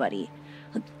all you, buddy.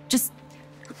 Look, just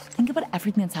think about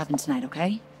everything that's happened tonight,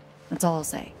 okay? That's all I'll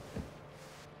say.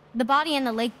 The body in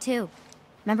the lake, too.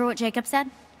 Remember what Jacob said?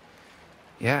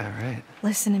 Yeah, right.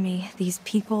 Listen to me. These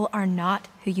people are not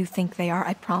who you think they are,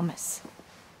 I promise.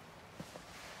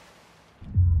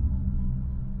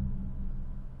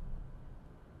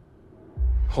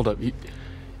 Hold up,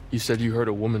 you said you heard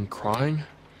a woman crying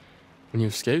when you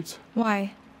escaped?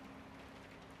 Why?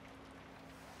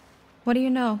 What do you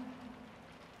know?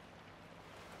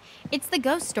 It's the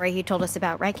ghost story you told us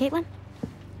about, right, Caitlin?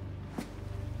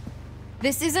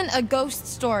 This isn't a ghost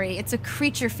story. It's a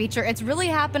creature feature. It's really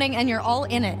happening and you're all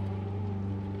in it.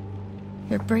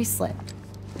 Your bracelet.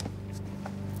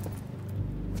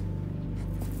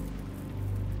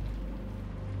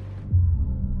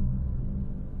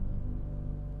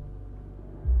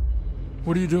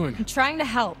 What are you doing? I'm trying to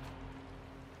help.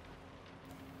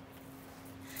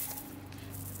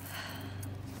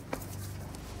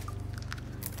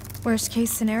 Worst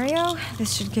case scenario,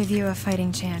 this should give you a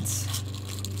fighting chance.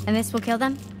 And this will kill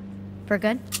them? For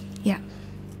good? Yeah.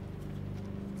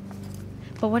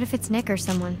 But what if it's Nick or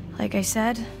someone? Like I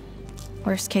said,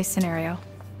 worst case scenario.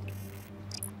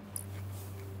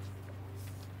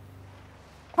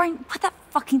 Brian, put that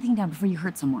fucking thing down before you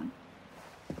hurt someone.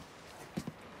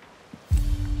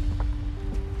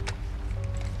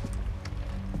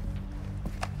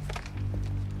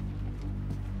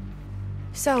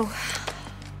 So,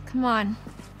 come on.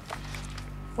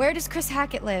 Where does Chris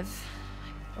Hackett live?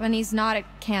 When he's not at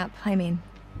camp, I mean.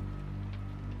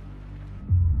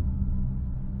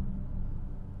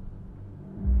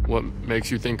 What makes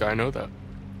you think I know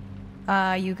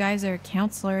that? You guys are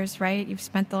counselors, right? You've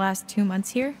spent the last 2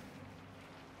 months here?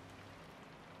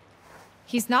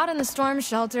 He's not in the storm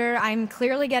shelter. I'm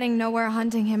clearly getting nowhere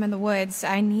hunting him in the woods.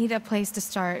 I need a place to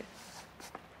start.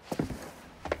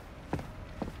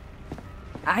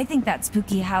 I think that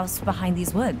spooky house behind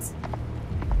these woods.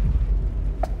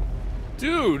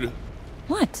 Dude!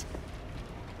 What?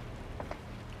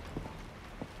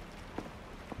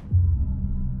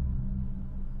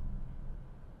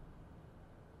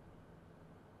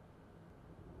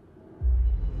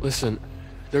 Listen,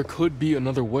 there could be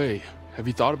another way. Have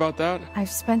you thought about that? I've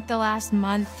spent the last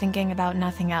month thinking about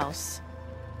nothing else.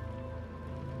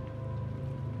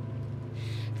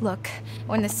 Look,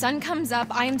 when the sun comes up,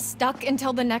 I am stuck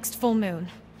until the next full moon.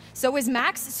 So is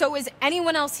Max, so is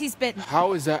anyone else he's bitten.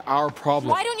 How is that our problem?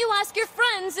 Why don't you ask your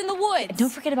friends in the woods? And don't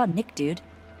forget about Nick, dude.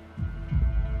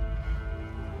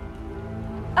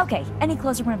 Okay, any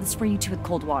closer we're gonna have to spray you two with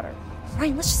cold water.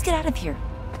 Ryan, let's just get out of here.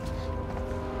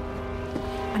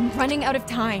 I'm running out of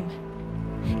time.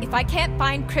 If I can't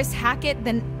find Chris Hackett,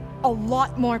 then a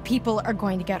lot more people are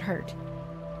going to get hurt.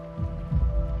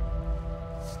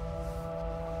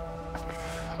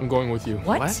 I'm going with you.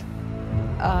 What?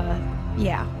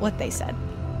 Yeah, what they said.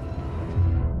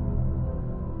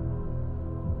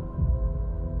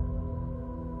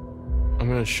 I'm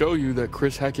gonna show you that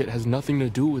Chris Hackett has nothing to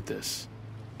do with this.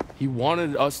 He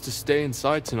wanted us to stay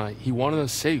inside tonight. He wanted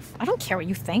us safe. I don't care what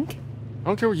you think. I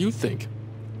don't care what you think.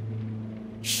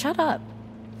 Shut up.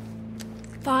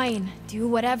 Fine, do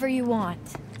whatever you want.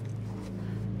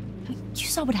 You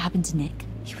saw what happened to Nick.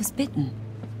 He was bitten.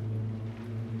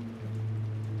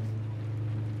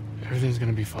 Everything's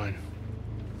gonna be fine.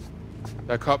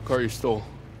 That cop car you stole,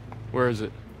 where is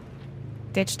it?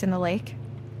 Ditched in the lake?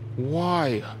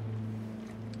 Why?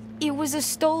 It was a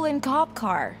stolen cop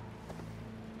car.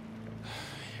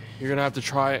 You're gonna have to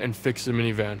try and fix the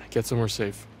minivan. Get somewhere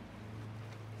safe.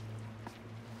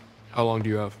 How long do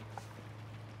you have?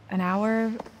 An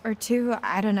hour or two?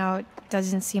 I don't know. It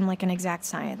doesn't seem like an exact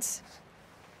science.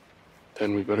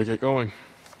 Then we better get going.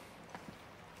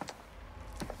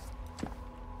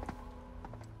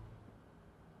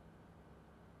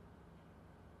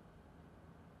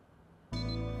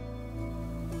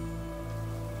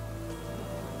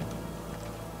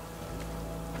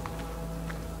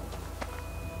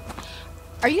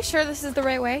 Are you sure this is the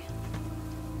right way?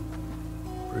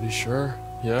 Pretty sure,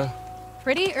 yeah.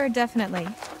 Pretty or definitely?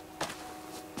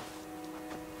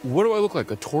 What do I look like,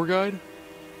 a tour guide?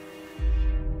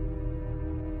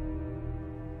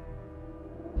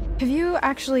 Have you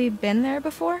actually been there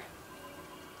before?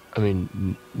 I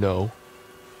mean, no.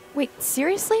 Wait,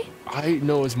 seriously? I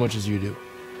know as much as you do.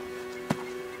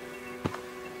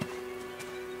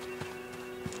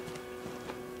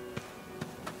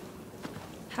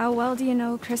 How well do you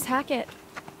know Chris Hackett?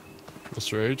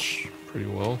 Mr. H, pretty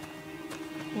well.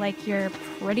 Like you're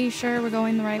pretty sure we're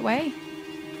going the right way?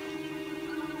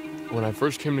 when I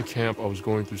first came to camp, I was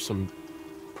going through some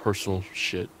personal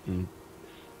shit, and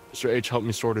Mr. H helped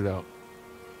me sort it out.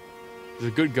 He's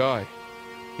a good guy.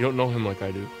 You don't know him like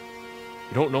I do.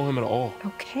 You don't know him at all.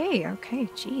 Okay,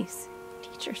 jeez.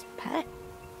 Teacher's pet.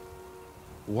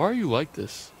 Why are you like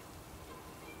this?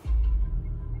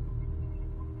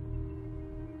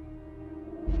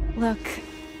 Look,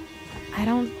 I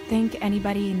don't think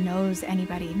anybody knows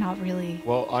anybody, not really.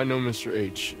 Well, I know Mr.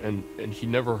 H, and he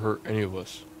never hurt any of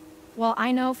us. Well,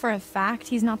 I know for a fact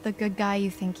he's not the good guy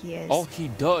you think he is. All he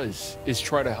does is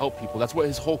try to help people. That's what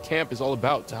his whole camp is all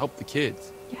about, to help the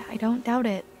kids. Yeah, I don't doubt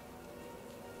it.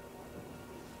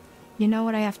 You know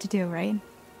what I have to do, right?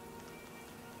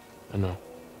 I know.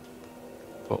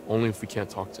 But only if we can't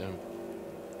talk to him.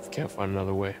 If we can't find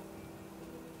another way.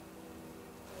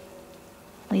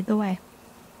 Lead the way.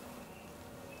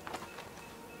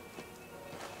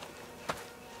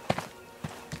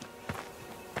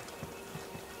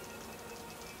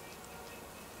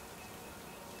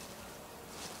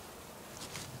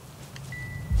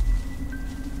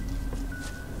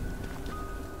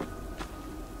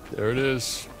 There it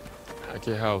is.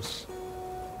 Hackett House.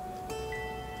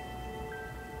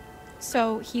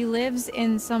 So he lives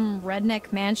in some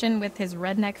redneck mansion with his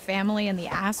redneck family in the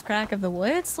ass crack of the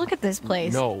woods? Look at this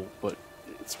place. No, but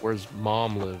it's where his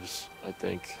mom lives, I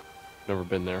think. Never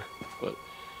been there, but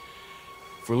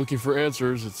if we're looking for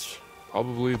answers, it's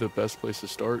probably the best place to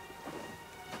start.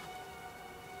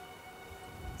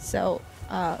 So,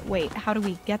 wait, how do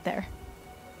we get there?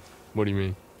 What do you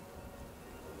mean?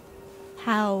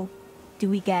 How do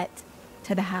we get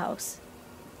to the house?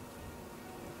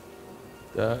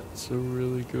 That's a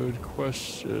really good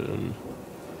question.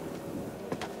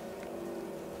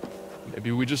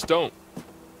 Maybe we just don't.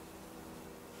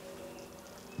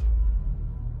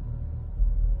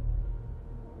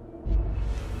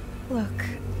 Look,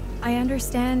 I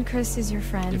understand Chris is your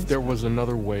friend. If there was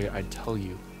another way, I'd tell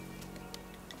you.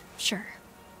 Sure.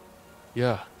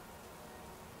 Yeah.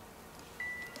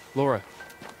 Laura,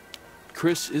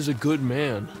 Chris is a good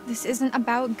man. This isn't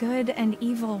about good and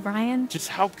evil, Ryan. Just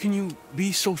how can you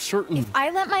be so certain? If I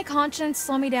let my conscience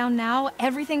slow me down now,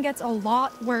 everything gets a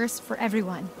lot worse for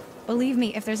everyone. Believe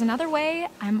me, if there's another way,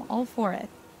 I'm all for it.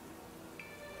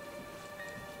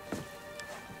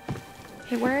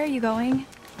 Hey, where are you going?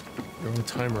 You're on the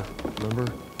timer,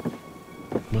 remember?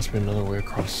 Must be another way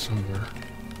across somewhere.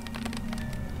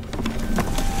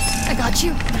 I got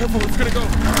you. Careful, it's gonna go.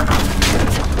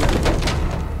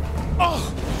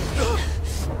 Oh!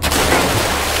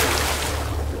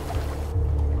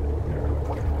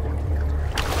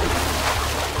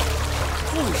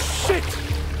 Holy shit!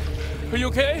 Are you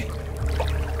okay?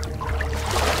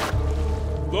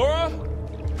 Laura?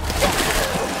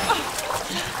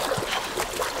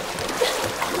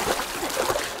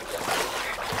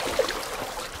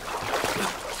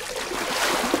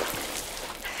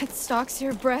 It stalks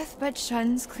your breath but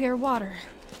shuns clear water.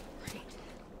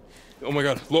 Oh my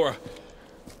god, Laura.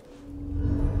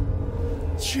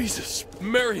 Jesus,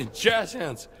 Marion, jazz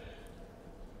hands.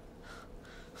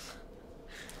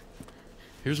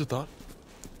 Here's a thought.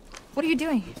 What are you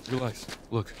doing? Relax.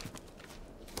 Look.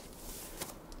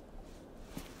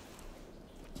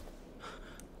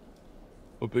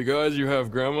 What big eyes you have,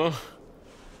 Grandma.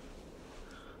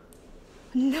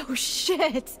 No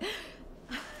shit.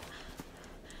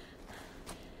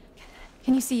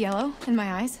 Can you see yellow in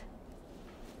my eyes?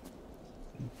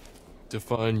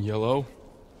 Define yellow.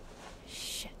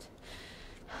 Shit.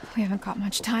 We haven't got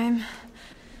much time.